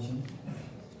mingomashi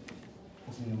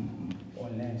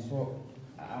online so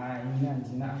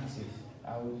handina access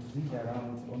I would read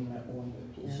around on my own.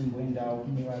 Chimboenda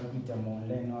kune kuita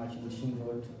online wachishindwa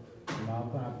kuti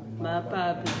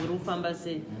mapapi zviri kufamba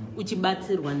sei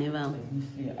uchibatsirwa nevamwe.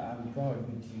 I'm proud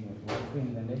kuti my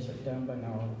friends and ndaishatamba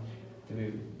nawo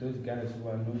those guys who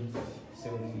are not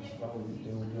selfish,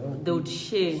 they would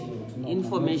share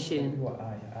information.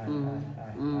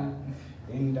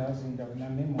 Then ndazinda kuna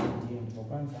memo ndiendwa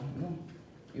kwanza no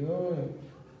iwo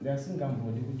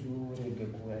ndasingambodi kuti urege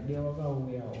kuuya dea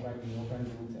wakauya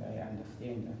ukandiudza I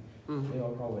understand dea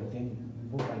wakauya then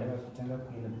boka ndakazotanga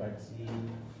kuenda but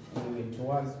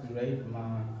towards to write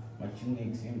my junior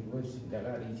exam because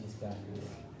ndakaregister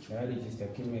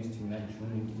chemistry na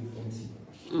junior ndiri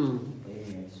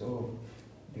so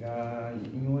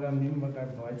ndikanyora memo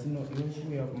vakabva vati no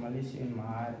iwoshuya kumalation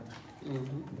mahara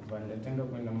ndobva ndatanga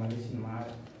kuenda kumalation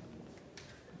mahara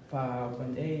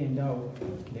pandaiendawo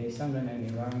ndaisangana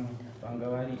nevamwe vanga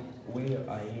vari way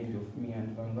ahead of me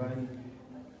and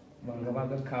vanga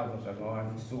vakakava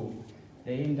zvakawanda so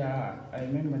ndaenda I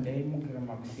remember ndaimukira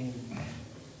makuseni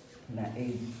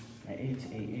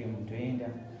na8 am ndoenda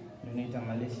ndonoita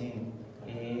malesson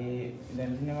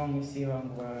ndandine vamwe se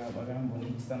vangu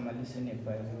vakambondiitisa malesson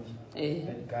ebiology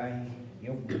that guy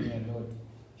yogumia lot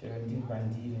chero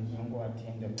ndibandire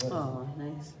ndinongoatenda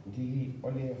ndiri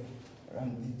ole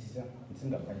vakandidzidzisa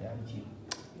ndisingabhadhari chii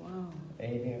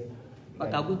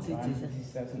vakakudzidzisa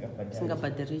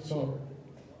singabhadhari chii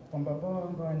pamba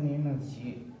pavanga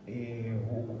nenazi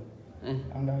huku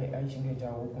anga aichengeta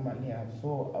huku mania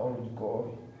so I would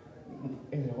go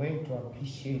as a way to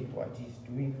appreciate what he's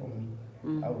doing for me.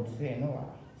 I would say no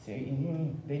say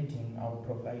in bedding I will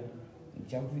provide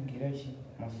ndichakuvigira chi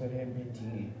masoro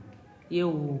ebedding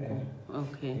yehuku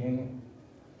okay then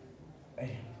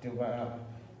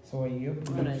so you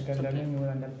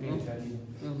ndakanyora ndapedza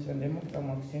so ndaimuka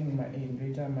makuseni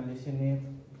ndoita malesson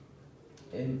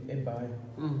ebhayo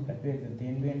ndapedza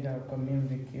then ndoenda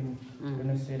kwamemvekemu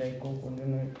ndonoswera ikoko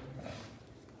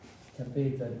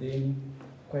ndapedza then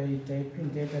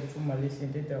taipindaita 2 malesson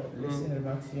ndoita lesson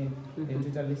remakuseni then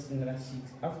ndoita lesson ra6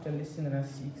 after lesson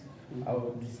ra6 I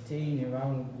would stay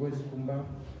nevamwe because kumba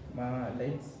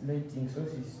lighting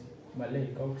sources malike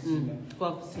kwakusina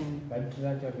but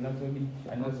that akunatodi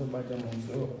anazobata munhu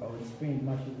so I would spend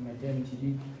much of my time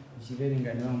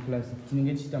chiverenga nevamwe plus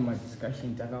tinenge tichiita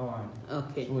madiscussion takawanda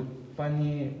so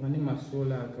pane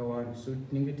masola akawanda so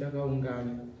tinenge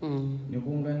takaungana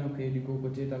nekuungana kwedu ikoko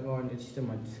te takawanda tichiita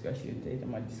madiscussion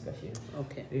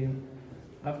then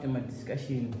after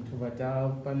madiscussion tobva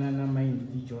tapanana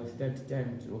maindividuals that time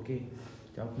okay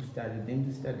takustudy then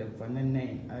tostudy kubva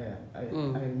na9 I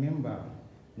remember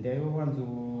ndaiwanzo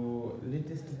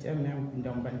latest time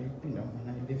yakupinda mumba ndaipinda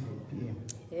mumba na 11 pm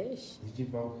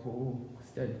ndichibva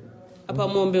kustudy apa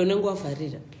mombe unenge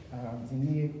wavharira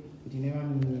ndine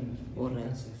vamini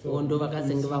so ndo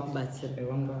vakazenge vakubatsira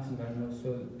vanga vasingano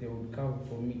so they would cover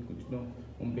for me kuti no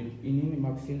mombe inini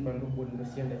makuseni pandobuda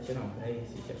ndosiya ndachera mvura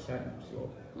yese chashana so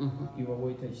ivo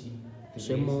voita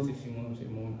zvimwe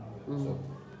zvemunhu so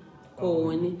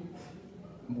kouni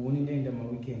mbuni ndaenda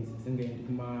maweekends singaendi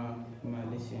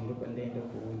kumalesson ndopandaenda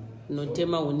kuuni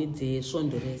notema huni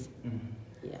dzesvondoreza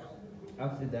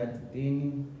after that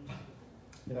then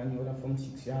ndakanyora form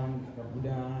 6 yangu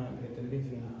ndikabuda grade 11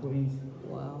 points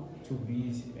 2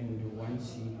 B's and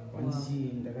 1 C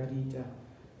ndakariita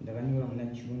ndakanyora muna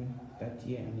June that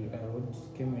year and I wrote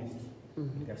chemistry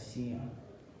ndikasiya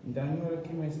ndanyora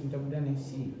chemistry ndabuda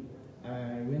ne-C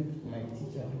I went to my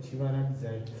teacher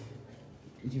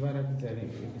chivarakidza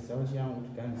result yangu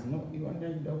tikanzi no iwe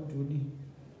ndachida kuti udi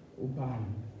upano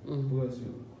because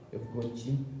you've got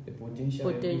the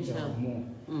potential more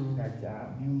kati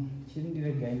chiri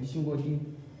ndiregai ndichingodi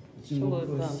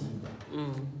ndichingoproceda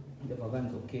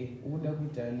ndabvakanzi okay uda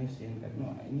kuita nezveni kati no I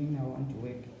want to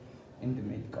work in the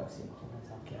medical sector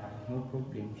okay no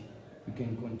problem you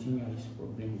can continue this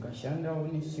problem ukashandawo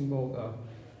nesimba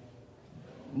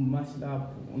mumaslab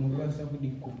unokwanisa kudi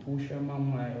kupusha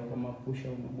mamwayo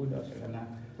ukamapusha unobuda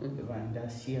zvakanaka ndobva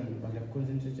ndasiya ndobva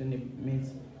ndaconcentrate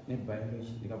nemaths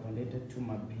nebiology ndikabva ndaita 2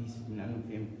 mabs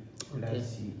munanovember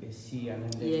plus ac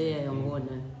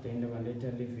anondaona then ndobva ndaita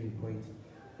 11 points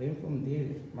then from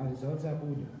there maresults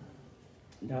abuda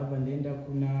ndabva ndaenda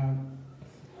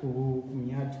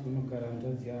kumyati kunogara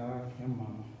nzvadzi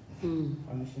yamama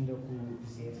anoshanda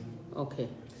kuzesa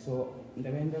so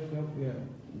ndakaenda kuya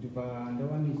ndibva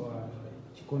ndawanikwa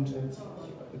chicontract.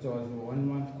 It was a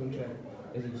 1-month contract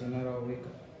as a general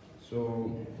worker, so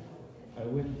I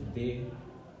worked there.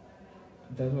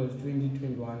 That was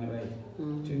 2021, right?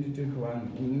 2021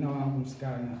 nina wangu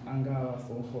msikana anga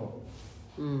form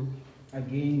 4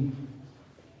 again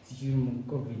tichiri mu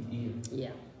covid iyo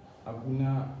hakuna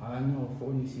haana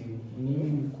phone siri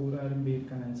inini mukuru ari mberi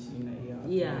kana ndisina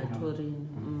atori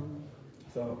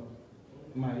so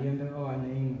mari yandakawana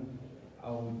imwe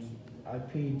I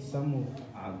paid some of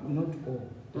not all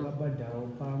ndakabhadharawo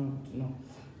pamwe no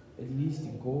at least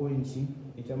go and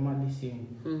ita maliseni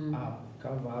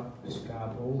cover up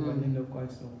kusvikapo panenda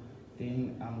kwaso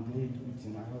then I'm glad kuti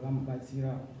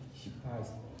makamubatsira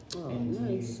chipazi and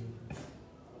nice.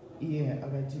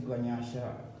 akatigwa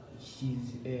nyasha.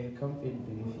 She's a company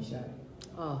beneficiary.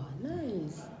 Oh,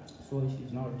 nice. So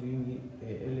she's now doing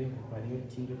LA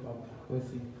Tilder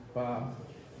because per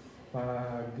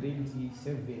grade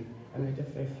 7, I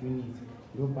got 5 units.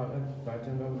 Go back but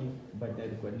the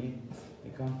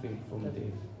company from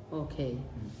there. Okay.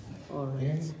 All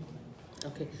right.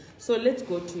 Okay. So let's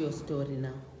go to your story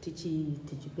now. Tichi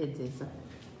Pedzesa.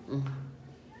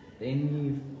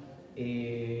 Then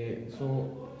so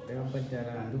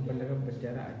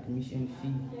ndakabhadhara admission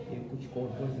fee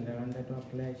yekuchikoro ndakanda to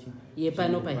apply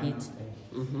yepano pahit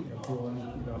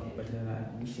ndakabhadhara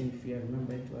admission fee. I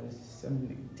remember it was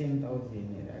something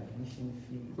 10,000 admission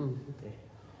fee.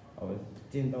 I was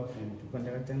 10,000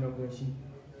 pandakatanga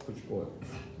kuchikoro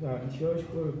ndichiva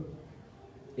kuchikoro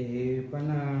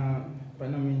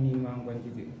pana mini mangu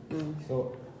anditi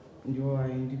so ndiwo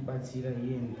aindibatsira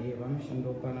here and there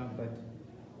vanoshanda pana but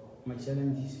my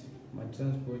challenges, my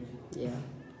transport,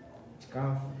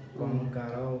 scarf,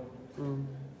 kwanogarawo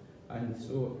and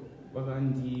so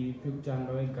vakandi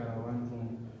pekutanga vaigara 1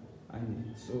 room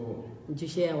and so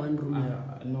share 1 room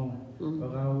no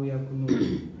vakauya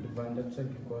kunobva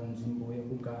ndatsvagirwa nzvimbo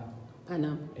yekugara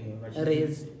pana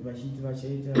vachiti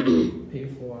vachaita pay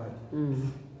forward.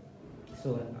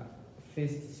 So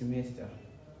first semester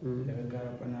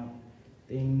ndakagara panapo.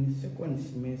 Then second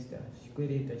semester,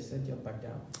 chikwereta chisati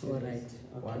chapatao. Alright.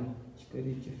 One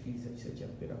chikwereta chefees chisati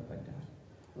chapera patao.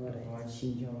 Alright.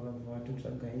 Vachinja vakabva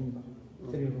vatotsvaga imba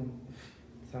 3 room.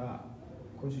 Saka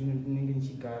kozvino ndinenge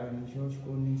ndichigara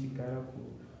ndichikoro ndichigara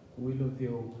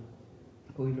kuWillowville.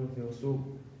 So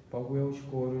pakuuya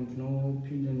kuchikoro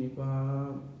ndinopinda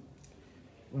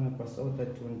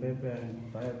paSouthampton via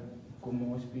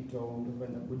Como hospital ndobva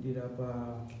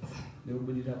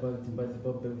ndabudira padzimba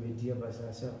dzepabelvedhiya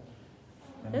pasasa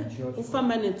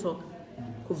ufamba netsoka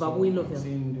kubva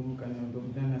kuWillowville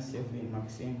ndobuda na7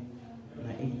 maxen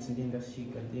na8 ndiye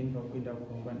ndasvika then pakuenda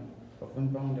kumba pafoni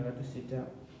pangu ndakatoseta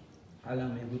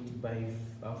alarm yekuti by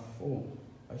 4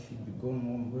 I should be going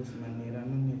home because manera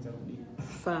anonetsa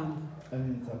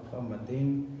kufamba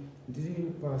then ndiri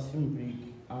paswim break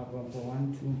apa pa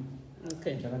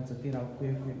 1-2 ndakadzokera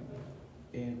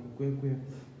kukwekwe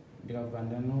ndikabva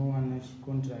ndanowana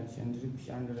chicontract chandiri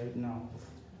kushanda right now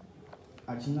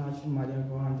achina mari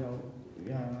yakawanda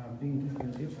being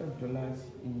different $85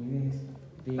 in US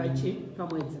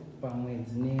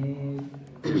pamwedzi ne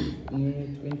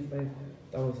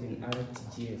 25,000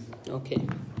 RTGS. Okay.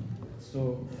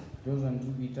 So those are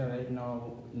ndiri kuita right now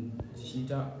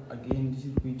ndichiita again ndiri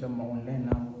kuita maonline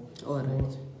now. All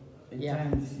right.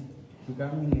 Times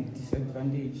becoming a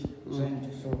disadvantage trying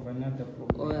to solve another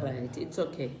problem. All right, it's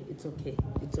okay.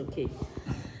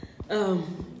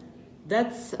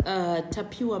 That's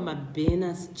Tapiwa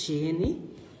Mabena's journey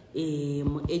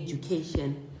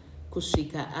education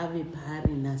kusvika ave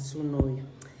pari nasunoyo.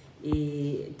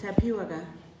 Tapiwa,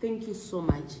 thank you so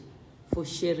much for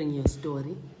sharing your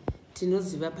story.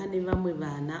 Tinoziva pane vamwe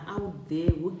vana out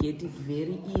there who get it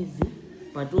very easy,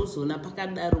 but also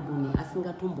napakadaro munhu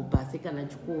asingatombobhase kana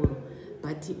chikoro,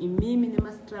 but imimi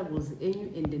nemastruggles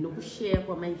enyu and nokushare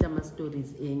kwamaita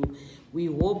mastories enyu. We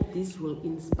hope this will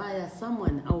inspire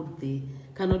someone out there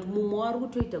kana kuti mumwe wari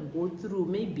kutoita go through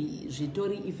maybe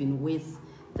zvitori even worse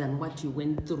than what you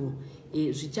went through,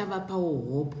 zvichavapawo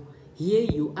hope.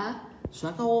 Here you are,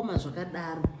 zvakaoma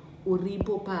zvakadaro,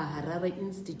 uripo paHarare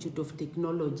Institute of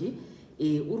Technology,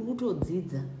 uri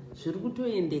kutodzidza zviri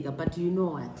kutoendeka, but you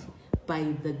know what, by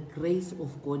the grace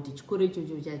of God chikoro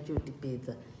ichocho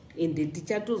chachotipedza ende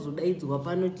tichatozodaidzwa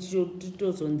pano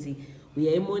titozonzi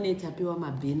uyai muone Tapiwa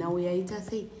Mabhena uyaita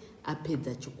sei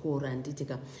apedza chikoro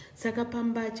handitika. Saka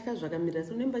pambatya zvakamira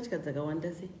sei? Une mbatya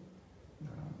dzakawanda sei?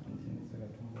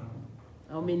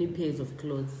 How many pairs of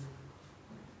clothes?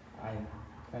 I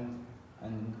can't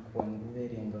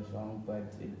kuverenga zvangu,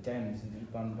 but at times ndiri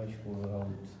pamba chikoro out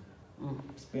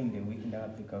spend the week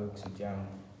ndakapfeka worksuit yangu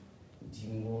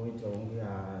ndingoita unge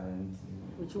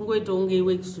uchingoita unge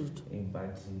worksuit,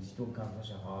 but ndichitokavha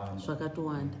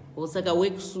zvakatowanda. Saka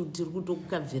worksuit iri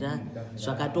kutokukavhira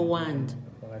zvakatowanda.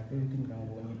 pakatoiti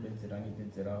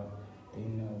ndikangonyepedzera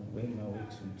then wear my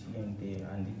worksuit here and there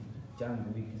and jambi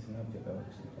wiki sinapfeka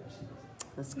worksuit.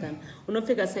 Asikana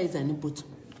unopfeka size ani boots?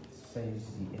 size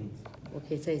 8.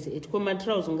 Okay, size 8. Kwa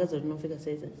matrousers ungaza tunofika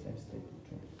size? Size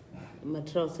 32.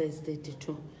 Matrousers size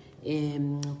 32.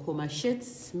 Kwa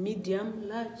shirts medium,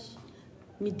 large,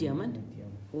 medium and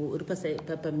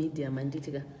papa medium and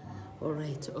ditika. All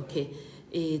right, okay.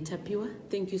 Tapiwa,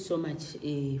 thank you so much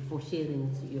for sharing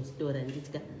your story and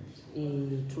ditika.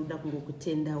 Truda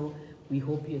kutenda. We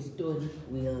hope your story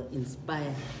will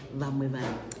inspire vamwe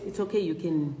vanhu. It's okay, you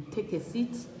can take a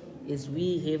seat as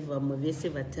we have vese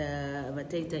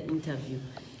vataita interview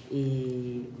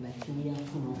vatiuya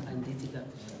kuno anditika.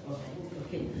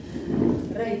 Okay.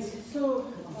 Right, so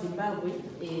Zimbabwe,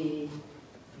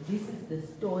 this is the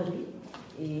story.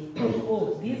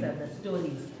 These are the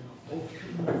stories of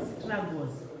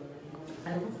struggles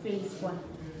faced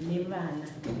nevana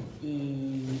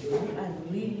who are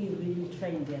really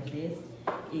trying their best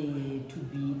to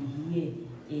be here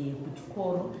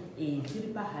kuchikoro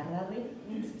tiri Harare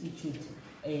Institute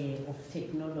of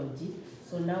Technology.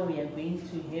 So now we are going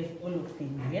to have all of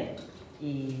them here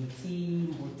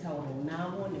timbotaura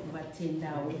navo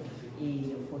nekuvatendawo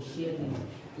for sharing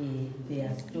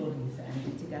their stories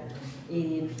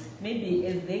and maybe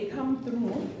as they come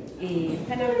through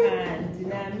kana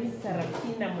ndina Miss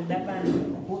Sarafina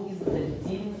Mudabani, who is the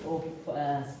Dean of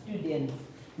Students.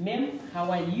 Ma'am,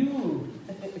 how are you?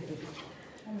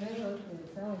 I'm very well.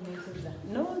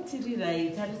 No, tiri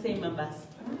right. How do you say mabasa?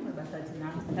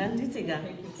 Thank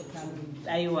you for coming.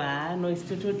 Aiwa, no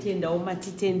istototenda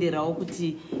umatitenderawo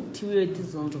kuti tiwe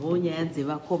tizonzwawo nyaya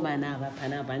dzevakomana ava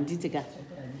panapa handitika.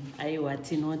 Aiwa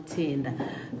tinotenda.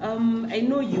 I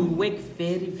know you work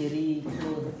very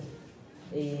close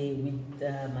with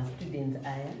my students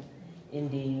aya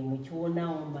and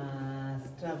muchionawo ma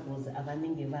struggles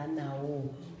avanenge vanawo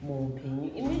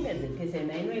muupenyu. Even as a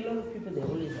person, I know a lot of people, they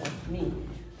always ask me,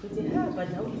 but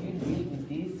how do you deal with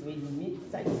this when you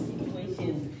meet such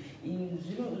situations?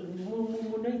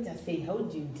 Say, how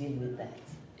do you deal with that?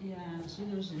 Yeah,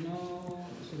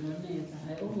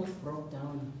 I almost broke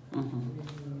down.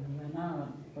 Now,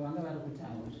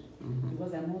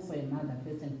 because I'm also a mother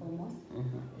first and foremost.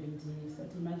 And so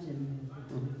imagine,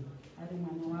 I don't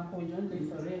we don't live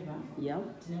forever. Yeah.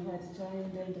 Never a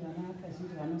child,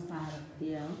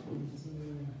 Yeah.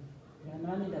 And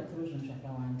I need approach on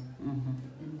Shakawan.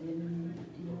 And then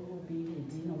you will be a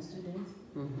dean of students.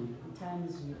 At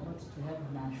times you ought to have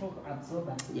a shock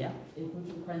absorber. Yeah. A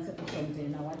good concept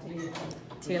container, what is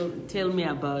Tell me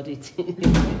about it.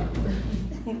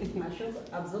 My shock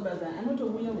absorbers are not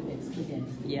familiar with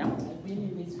experience. Yeah. I've been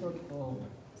in this field for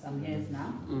some years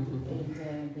now, and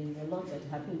there's a lot that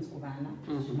happens to Ghana.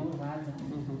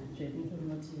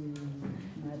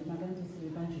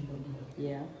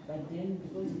 Yeah. But then,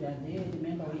 because we are there,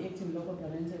 remember we act in local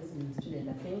parentheses in student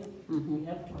affairs, we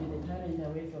have to be the parent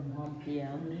away from home.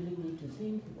 Yeah. We really need to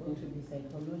think, we ought to be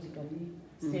psychologically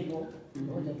stable in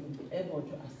order to be able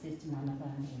to assist one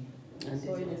another.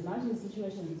 So in as much as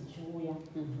situations we are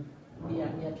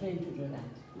trained to do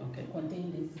that. Okay.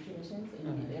 Contain these situations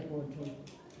and be able to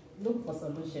look for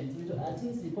solutions. We do at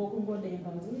least the Pokumbo they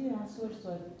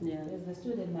Yeah. as the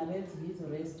student narrates his or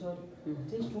her story.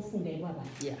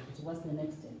 Yeah. So what's the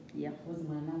next step? Yeah. Because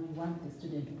we want the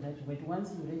student to graduate.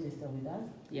 Once you register with us,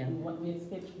 Yeah. we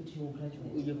expect that you will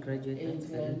graduate. You graduate.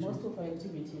 And most of our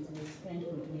activities we spend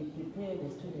we prepare the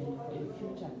student for a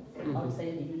future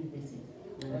outside the university.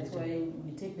 That's why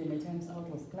we take them at times out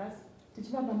of class, teach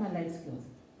them about life skills.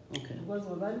 Okay. Because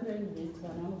we're going to invest,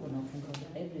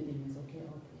 everything is okay.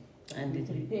 And we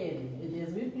prepare them. And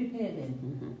as we prepare them,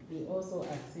 we also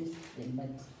assist them, but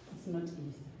it's not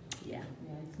easy. Yeah.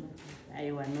 Yeah, it's not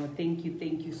easy. Aiwa, no, thank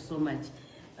you so much.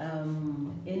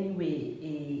 Anyway,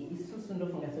 isusu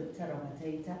ndofunga sokutara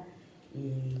wataita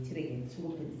tirege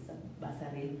chingopedzisa basa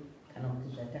redu kana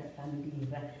kuti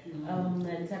zvatafambira.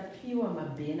 Tapiwa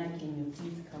Mabena, can you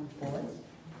please come forward?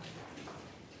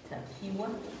 Tapiwa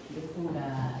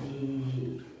ndofunga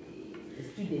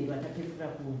student watapedzera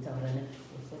kutaura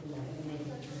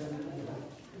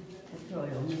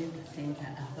center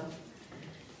apa.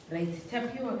 Right,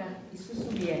 Tapiwa isusu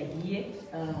we are here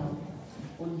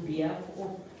on behalf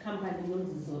of company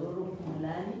called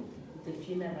Zororo-Phumulani. It's a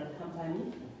funeral company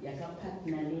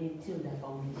yakapartner Tilder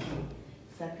Foundation.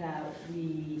 Saka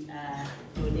we are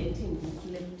donating this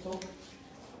laptop.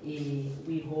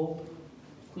 We hope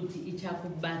kuti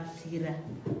ichakubatsira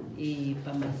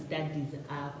pama studies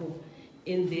ako,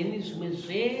 and then zvimwe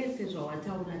zvese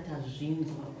zvawataura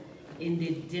tazvinzwa, and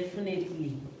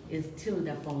definitely as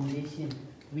Tilder Foundation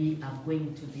we are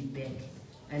going to be back,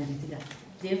 and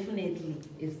definitely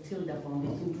as Tilder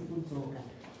Foundation tukudzoka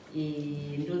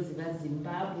ndoziva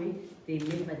Zimbabwe, they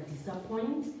never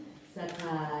disappoint.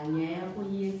 Saka nyaya yako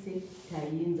yese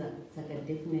tainza saka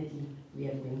definitely we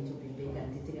are going to be back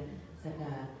anditika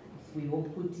saka we hope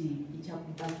kuti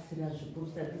ichakubatsira zvikuru.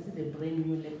 This is a brand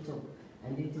new laptop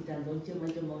handiti tanzauchema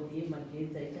kuti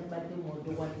yemagetsi aichabate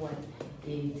moto what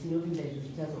tinovimba izvo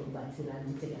zvichazokubatsira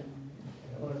anditika.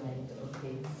 All right,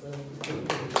 okay, so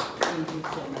thank you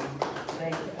so much.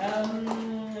 Right,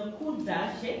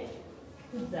 kudzashe,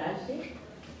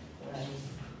 right,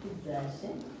 kudzashe,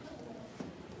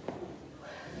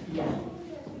 yeah,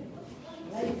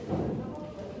 right,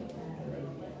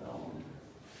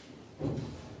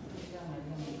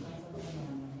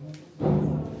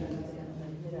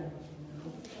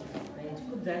 right,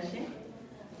 kudzashe,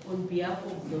 on behalf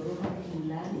of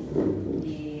Zororo-Phumulani,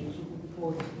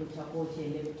 for chako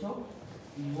laptop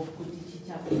wokuti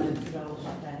chichakubatsirawo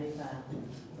zvakare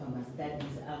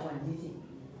pamastudies ako handiti,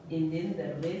 and then the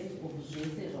rest of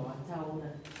zvese zvawataura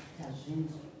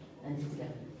tazvinzwa handitika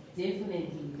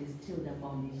definitely the Tilder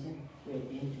Foundation we are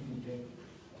going to be back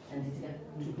handitika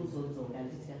tikuzodzoka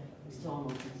handitika tichaona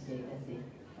kuti tichaita sei.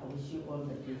 I wish you all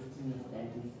the best in your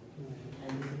studies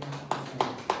handitika.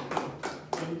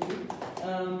 Thank you.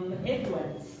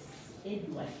 Edward.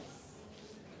 Edward.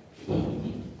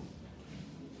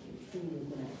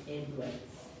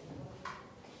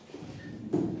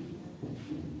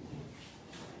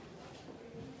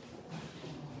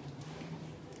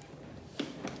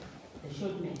 The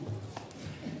short man.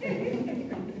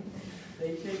 The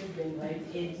short man, right?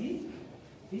 Eddie,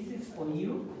 this is for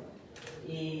you.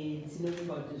 It's not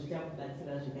about the job, but it's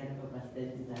about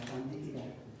the studies.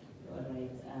 All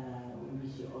right. We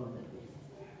wish you all the best.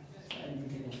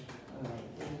 All right.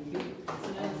 Thank you.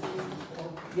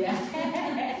 Yeah.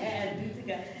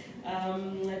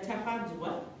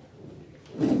 Tafadzwa.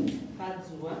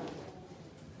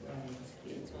 Right,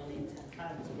 it's only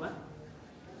Tafadzwa.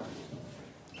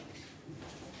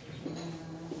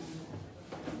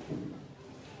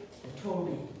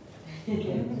 Tome.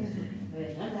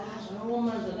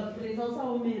 Zvakaoma zvakapresa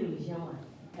usaomerwisha mwana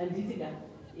handitika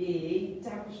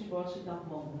takusvika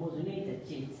kumagumo zvinoita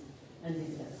chete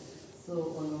handitika. So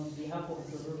on behalf of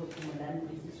Zororo-Phumulani,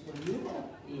 this is for you.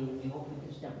 We hope we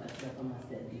can start back from our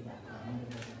studies.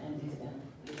 And this is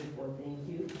beautiful. Thank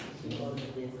you. Wish you all the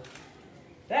best.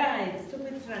 Right,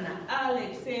 stupid runner.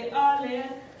 Alex, say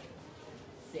Alex.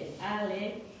 Say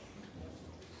Alex.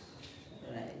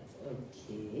 Right,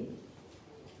 okay.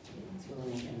 It's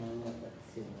only another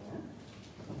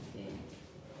okay.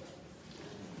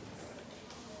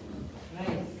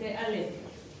 Right, say Alex.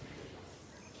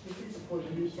 This is for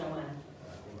you, Shaman.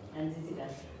 And this is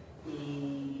we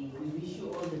wish you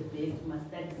all the best.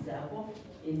 Master Zabo,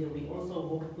 and we also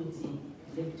hope to see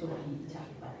lecture in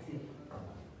Chapati.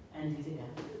 And this is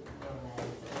all right.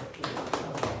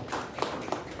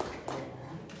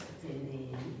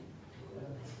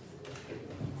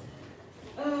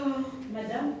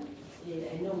 Madam, I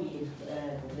know we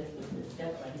have the rest of the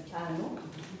staff at the panel.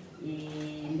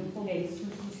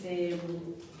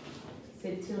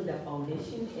 Tilder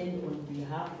Foundation, and on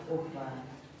behalf of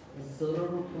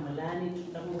Zororo-Phumulani,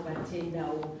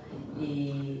 tutakubatendawo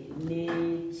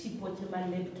nechipo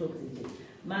chema-laptops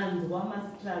manzwa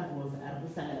ma-struggles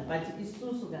arikusangana but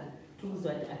isusu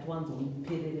tikuzwa kuti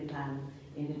atiwanzomuperere pano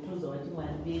ende tozwa kuti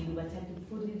Mwari vedu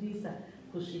vachatipfuririsa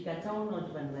kusvika taona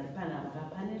kuti vanhu vari panapa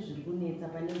pane zviri kunetsa,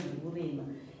 pane zviri kurema,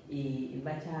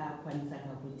 vachakwanisa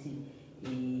kakuti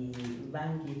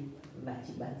vange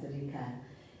vachibatsirikana.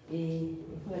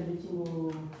 Ifunga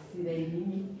ndichinosiira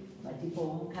inini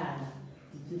vatipawo mukana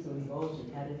tichizonzwawo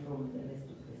zvekare from the rest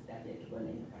of the staff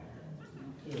yatikoneka.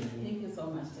 Thank you so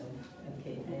much, Tilder.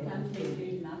 Okay. I can't thank you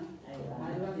enough.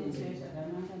 Mwari vakucheka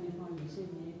zvakanaka nefoundation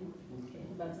yedu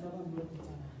kubatsira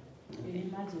vamurikudzana.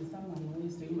 Imagine someone who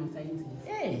is doing my sciences,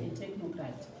 a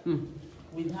technocrat,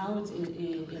 without a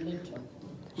laptop.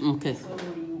 Okay. So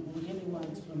we really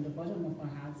want from the bottom of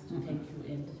our hearts to thank you,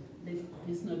 and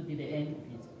this not be the end of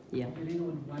it. Yeah. We really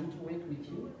would want to work with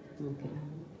you. Okay.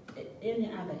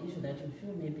 Any other issue that you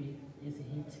feel maybe is a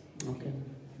hit, you okay, can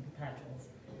be part of.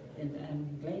 And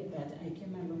I'm glad that I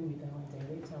came along with our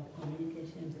Director of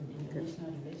Communications and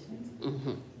International Relations,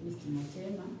 Mr.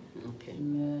 Motema. Okay.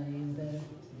 He's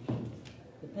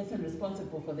the person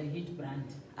responsible for the HIT brand.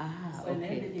 So in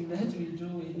everything that we do,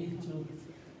 we need to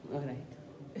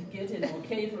get an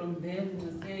okay from them to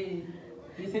say,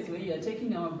 this is where you are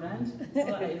taking our brand. So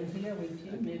I am here with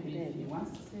you. Maybe if he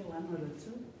wants to say one or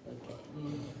two.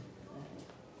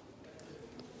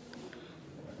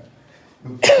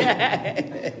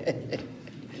 Okay.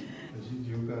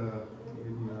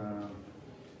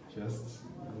 Just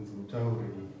we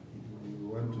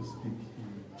want to speak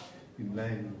in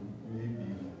line. Maybe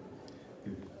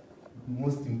the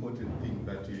most important thing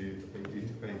that we identify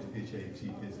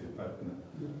partner,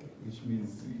 which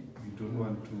means we don't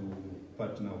want to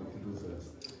partner with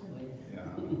losers. Yeah,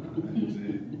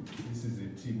 and this is a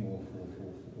team of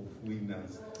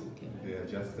winners. They are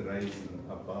just rising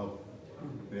above.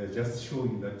 They are just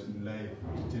showing that in life,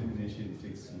 determination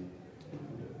takes you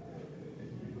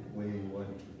where you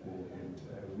want to go. And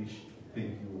I wish to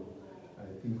thank you. I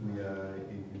think we are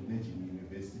an emerging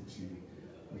university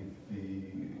with the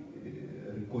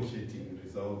ricocheting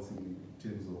results in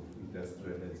terms of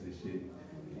industrialization.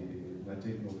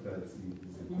 Technocrats,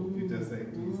 the computer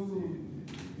scientists,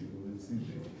 you will see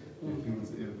the fields,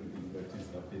 everything that is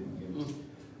happening. And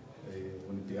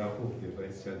on behalf of the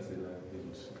Vice Chancellor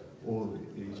and all the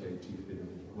HIT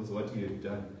family, because what you have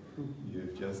done, you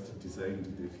have just designed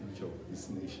the future of this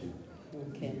nation.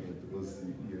 Because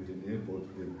you have enabled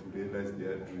them to realize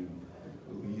their dream.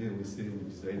 Here we say we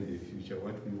design the future.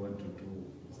 What we want to do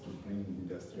is to bring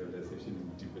industrialization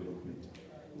and development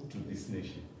to this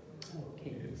nation.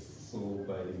 Yes. So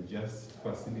by just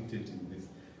facilitating this,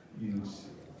 and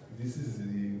this is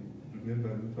the,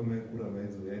 remember,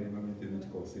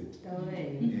 mathematical set. Part of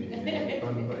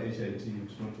HIT,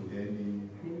 it's not to any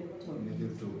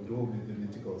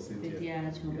mathematical set.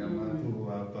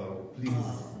 Please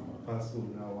pass on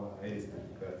our highest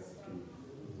regards to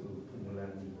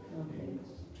Zororo-Phumulani and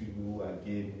to you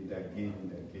again and again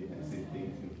and again. I say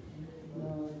thank you. No,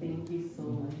 thank you so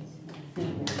much.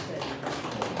 And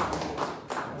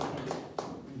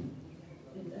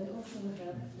I also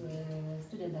have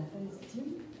student affairs team.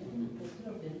 I think the two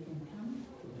of them can come.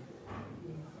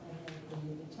 Yes, I have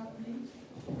the chaplain,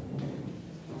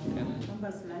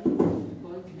 campus life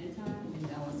coordinator, and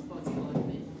our sports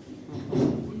coordinator.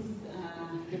 These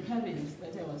are the parents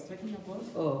that I was talking about.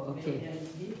 Oh, okay.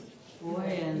 That's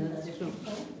true.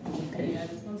 They are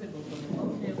responsible for the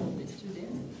welfare of the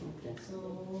students. So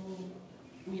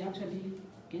we actually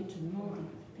get to know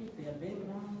their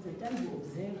backgrounds, the time we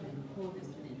observe and call the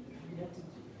student. Is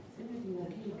everything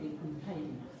okay? They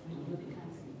compile we do the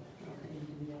counseling. And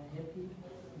we are happy to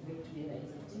work together as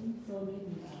a team. So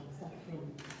maybe I'll start from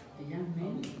the young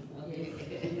men.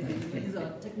 He's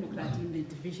our technocrat in the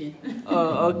division.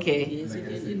 Oh, okay. Yes, you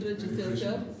can introduce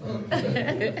yourself.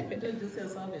 Introduce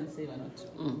yourself and say one or two.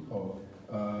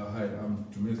 Hi, I'm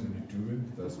Dumezweni Dube,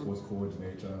 the sports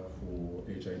coordinator for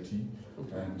HIT.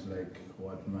 And like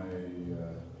what my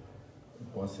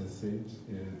boss has said,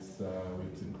 it's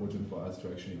important for us to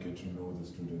actually get to know the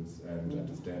students and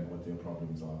understand what their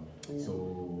problems are. So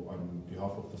on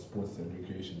behalf of the Sports and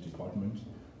Recreation Department,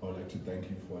 I would like to thank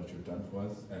you for what you've done for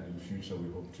us, and in the future we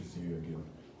hope to see you again.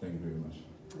 Thank you very much.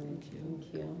 Thank you.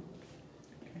 Thank you.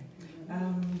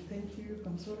 Thank you,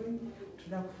 Kamsori.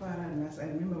 I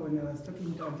remember when I was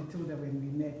talking to Auntie Tilder when we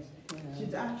met.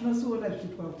 She's actually so that she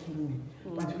talked to me.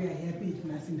 But we are happy to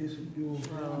in this video.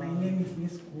 My name is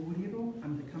Miss Guriro.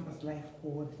 I'm the campus life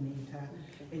coordinator.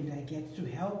 And I get to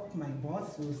help my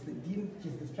boss, who's the dean,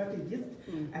 she's the strategist.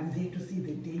 I'm there to see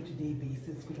the day-to-day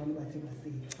basis. Because we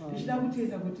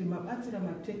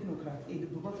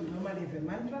normally have a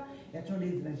mantra,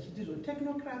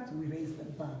 technocrats, we raise the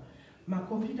bar. My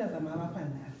computers are my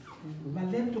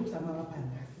laptops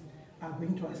are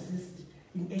going to assist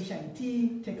in HIT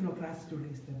technocrats to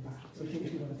raise the bar. So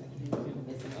thank you once again.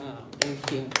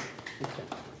 Thank you.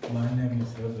 My name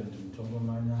is Reverend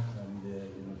Mtongomanya. I'm the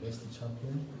university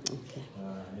chaplain.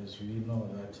 As we know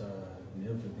that in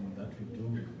everything that we do,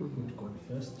 we put God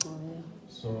first.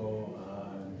 So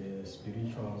I'm the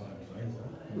spiritual advisor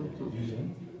in the division.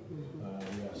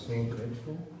 We are so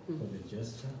grateful for the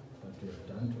gesture that you have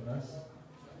done to us,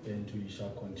 and we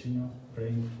shall continue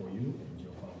praying for you and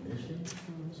your foundation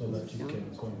so that you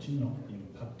can continue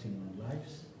impacting on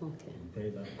lives. And pray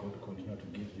that God continue to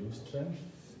give you strength,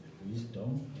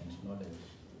 wisdom, and knowledge.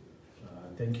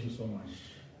 Thank you so much.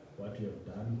 What you have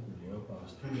done will help our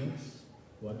students.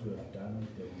 What you have done,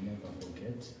 they will never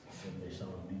forget, and they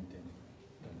shall remain thankful.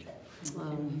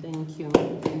 Thank you. Thank you.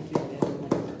 Thank you very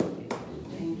much.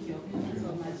 Thank you so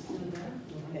much, Tilda.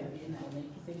 Again, I would like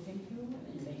to say thank you.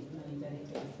 And like my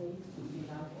director said, on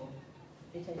behalf of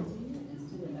HIT and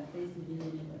Student Affairs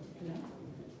Division in particular,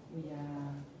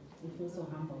 we feel so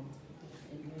humbled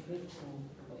and we're grateful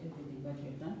for everything that you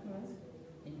have done for us.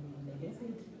 And like I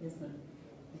said, it's not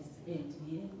this end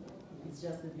here. It's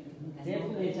just the beginning.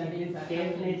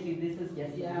 Definitely, this is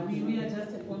just we are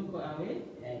just a phone call away.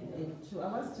 And to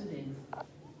our students,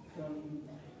 from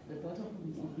the bottom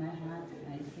of my heart,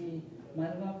 I say,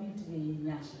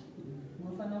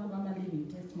 living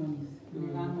testimonies.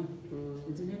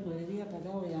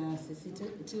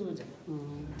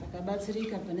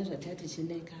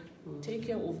 Take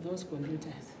care of those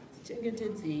computers.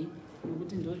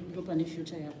 nokuti ndo pane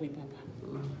future yako ipapa.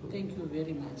 Thank you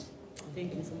very much.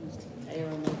 Thank you so much.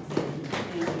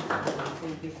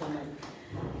 Thank you so much.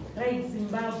 Right,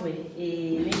 Zimbabwe,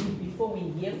 maybe before we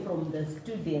hear from the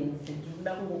students,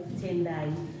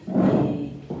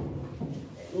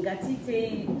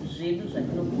 ngatite zvedu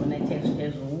zvatinogona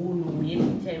chaizvo unhu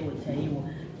yedu chaiwo.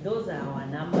 Those are our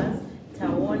numbers.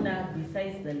 Taona,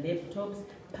 besides the laptops,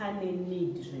 pane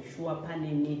need, sure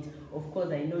pane need. Of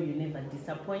course, I know you never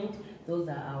disappoint. Those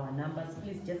are our numbers.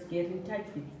 Please just get in touch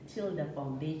with Tilder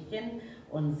Foundation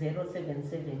on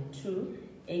 0772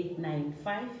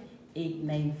 895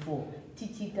 894.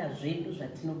 Tichita zvedu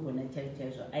zvatinogona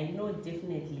chaizvo. I know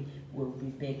definitely we'll be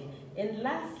back. And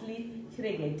lastly,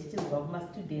 chirega tichizwa kuma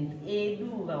students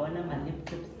edu vawana ma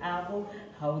laptops avo,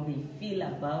 how they feel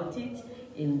about it,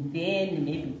 and then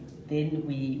maybe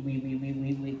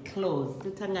we close.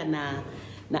 Tutanga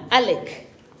na Alec.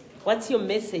 What's your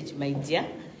message, my dear?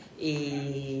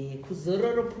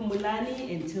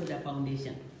 Zororo-Phumulani and Tilder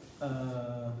Foundation.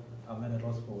 I'm at a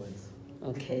loss for words.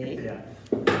 Okay. Yeah.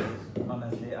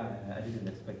 Honestly, I didn't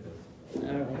expect this.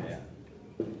 All right. Yeah.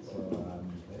 So I'm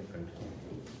very grateful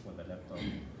for the laptop.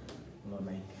 You know,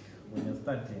 like when you're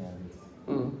starting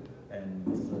and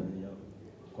you've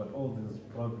got all these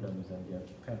problems and you're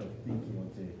kind of thinking,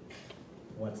 okay,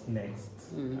 what's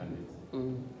next? And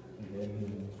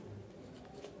then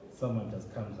someone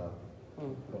just comes up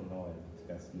from nowhere,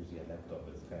 just use your laptop.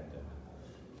 It's kind of,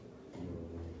 you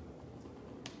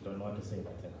don't know what to say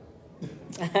about it.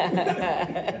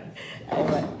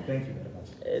 Thank you very much.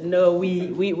 No,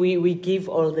 we give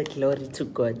all the glory to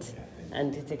God.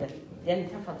 And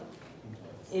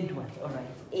Edward, all right.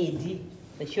 Eddie,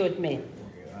 the short man.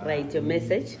 Write your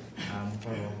message.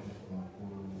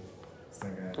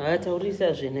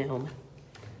 Taurisa zvene homa.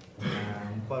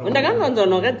 Ndakangonzwa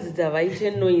wakadzidza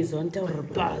vaite noise wantaura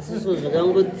basi so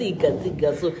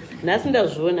zvakangotsiga so nhasi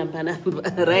ndazviona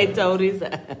panapa. Right,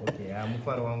 taurisa. Okay,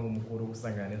 mufaro wangu mukuru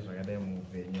kusangana nezvakadai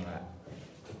muupenyu.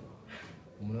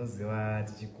 Munoziva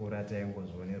tichikura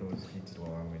taingozvionerawo zvichiitirwa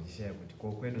vamwe tichishaya kuti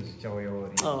kokwedu zvichauyawo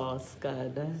ri. Oh,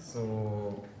 skada.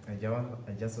 So I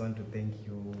just want to thank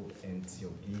you and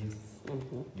your gifts,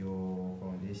 your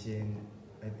foundation.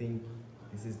 I think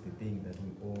this is the thing that we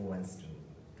all want to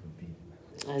be.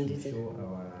 And to show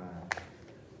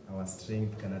our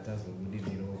strength. Thank you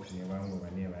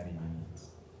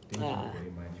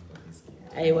very much for this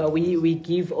gift. We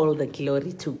give all the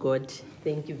glory to God.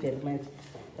 Thank you very much.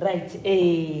 Right,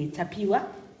 Tapiwa?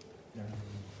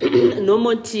 No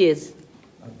more tears.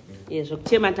 Yes,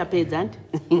 okutema tapedza.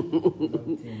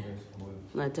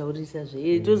 Mataurisa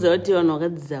zve. Tuzoti vanhu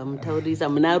vakadzidza mutaurisa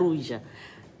muna ruzha.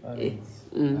 I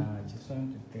just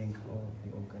want to thank all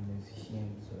the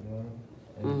organizations, Zororo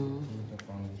and the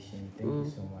Foundation. Thank you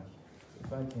so much.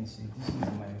 If I can say, this is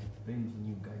my brand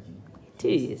new gadget.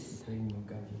 Yes. Brand new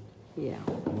gadget. Yeah.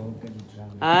 Right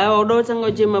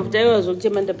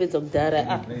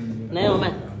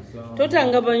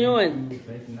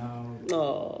now,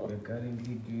 we're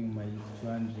currently doing my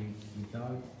 200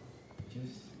 without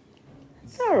just.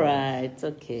 It's all right. It's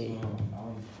okay. So,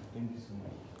 thank you so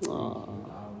much.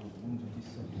 I'm going to be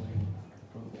supporting the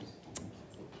progress.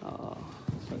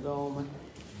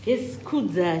 Yes,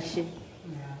 kudzashe.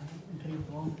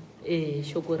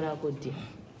 Shoko rako dia.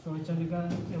 So Chandika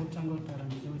Eutanga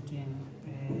Taramjuti, I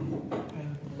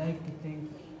would like to thank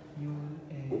you,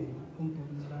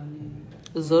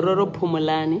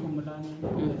 Zororo-Phumulani,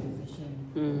 organization,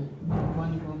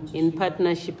 in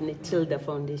partnership with Tilder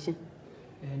Foundation.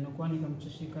 Nokwanika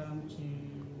mchishika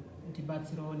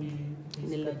mchibatsiro ni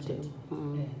budget.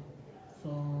 So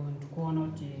ndikuona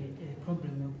kuti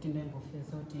problem yokuti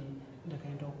ndaimbofesa kuti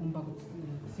ndakaenda kumba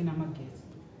kusina magesi.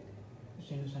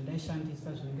 Zvinhu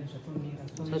zvandaishandisa zvinenge zvatomira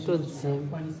so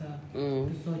ndakwanisa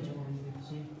kusoja on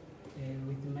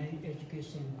with my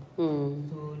education.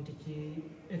 So ndichi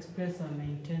express my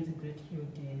intense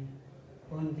gratitude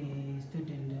on the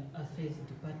student affairs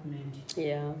department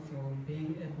for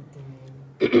being able to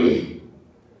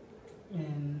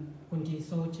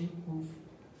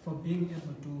for being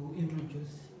able to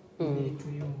introduce me to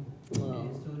you. So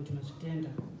ndinozvitenda.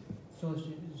 So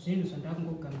zvinhu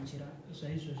zvandakungogamuchira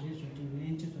zvaizvozvo kuti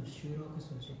nechizoshure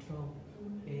kuzozvitirawo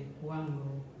kuvanhu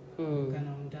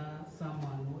kana unda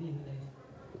someone who in life.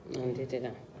 So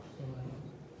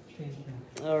thank you.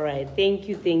 All right, thank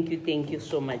you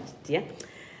so much, dear.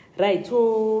 Right,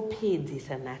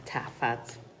 pedzisa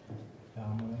natafats.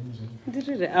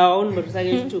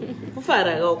 Unotosake chitu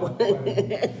kufara kako.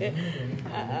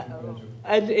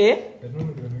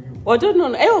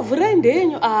 Watonono vhura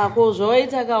ndenyu ako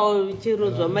zvawaita kawo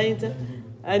chiro zvamaita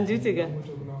handitika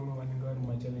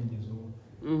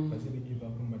vasiri give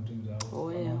up madreams avo. Oh,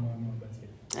 yeah.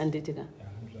 Anditika.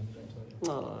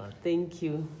 Oh, thank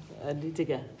you,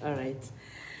 Anditika. All right.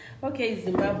 Okay,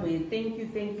 Zimbabwe, thank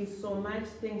you so much.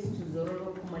 Thanks to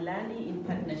Zororo-Phumulani in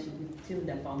partnership with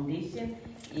Tilder Foundation,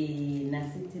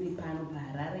 Nasitiri Pano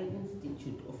Harare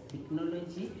Institute of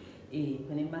Technology,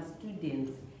 Konema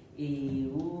students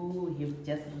who have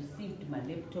just received my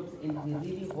laptops, and we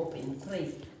really hope and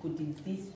pray could this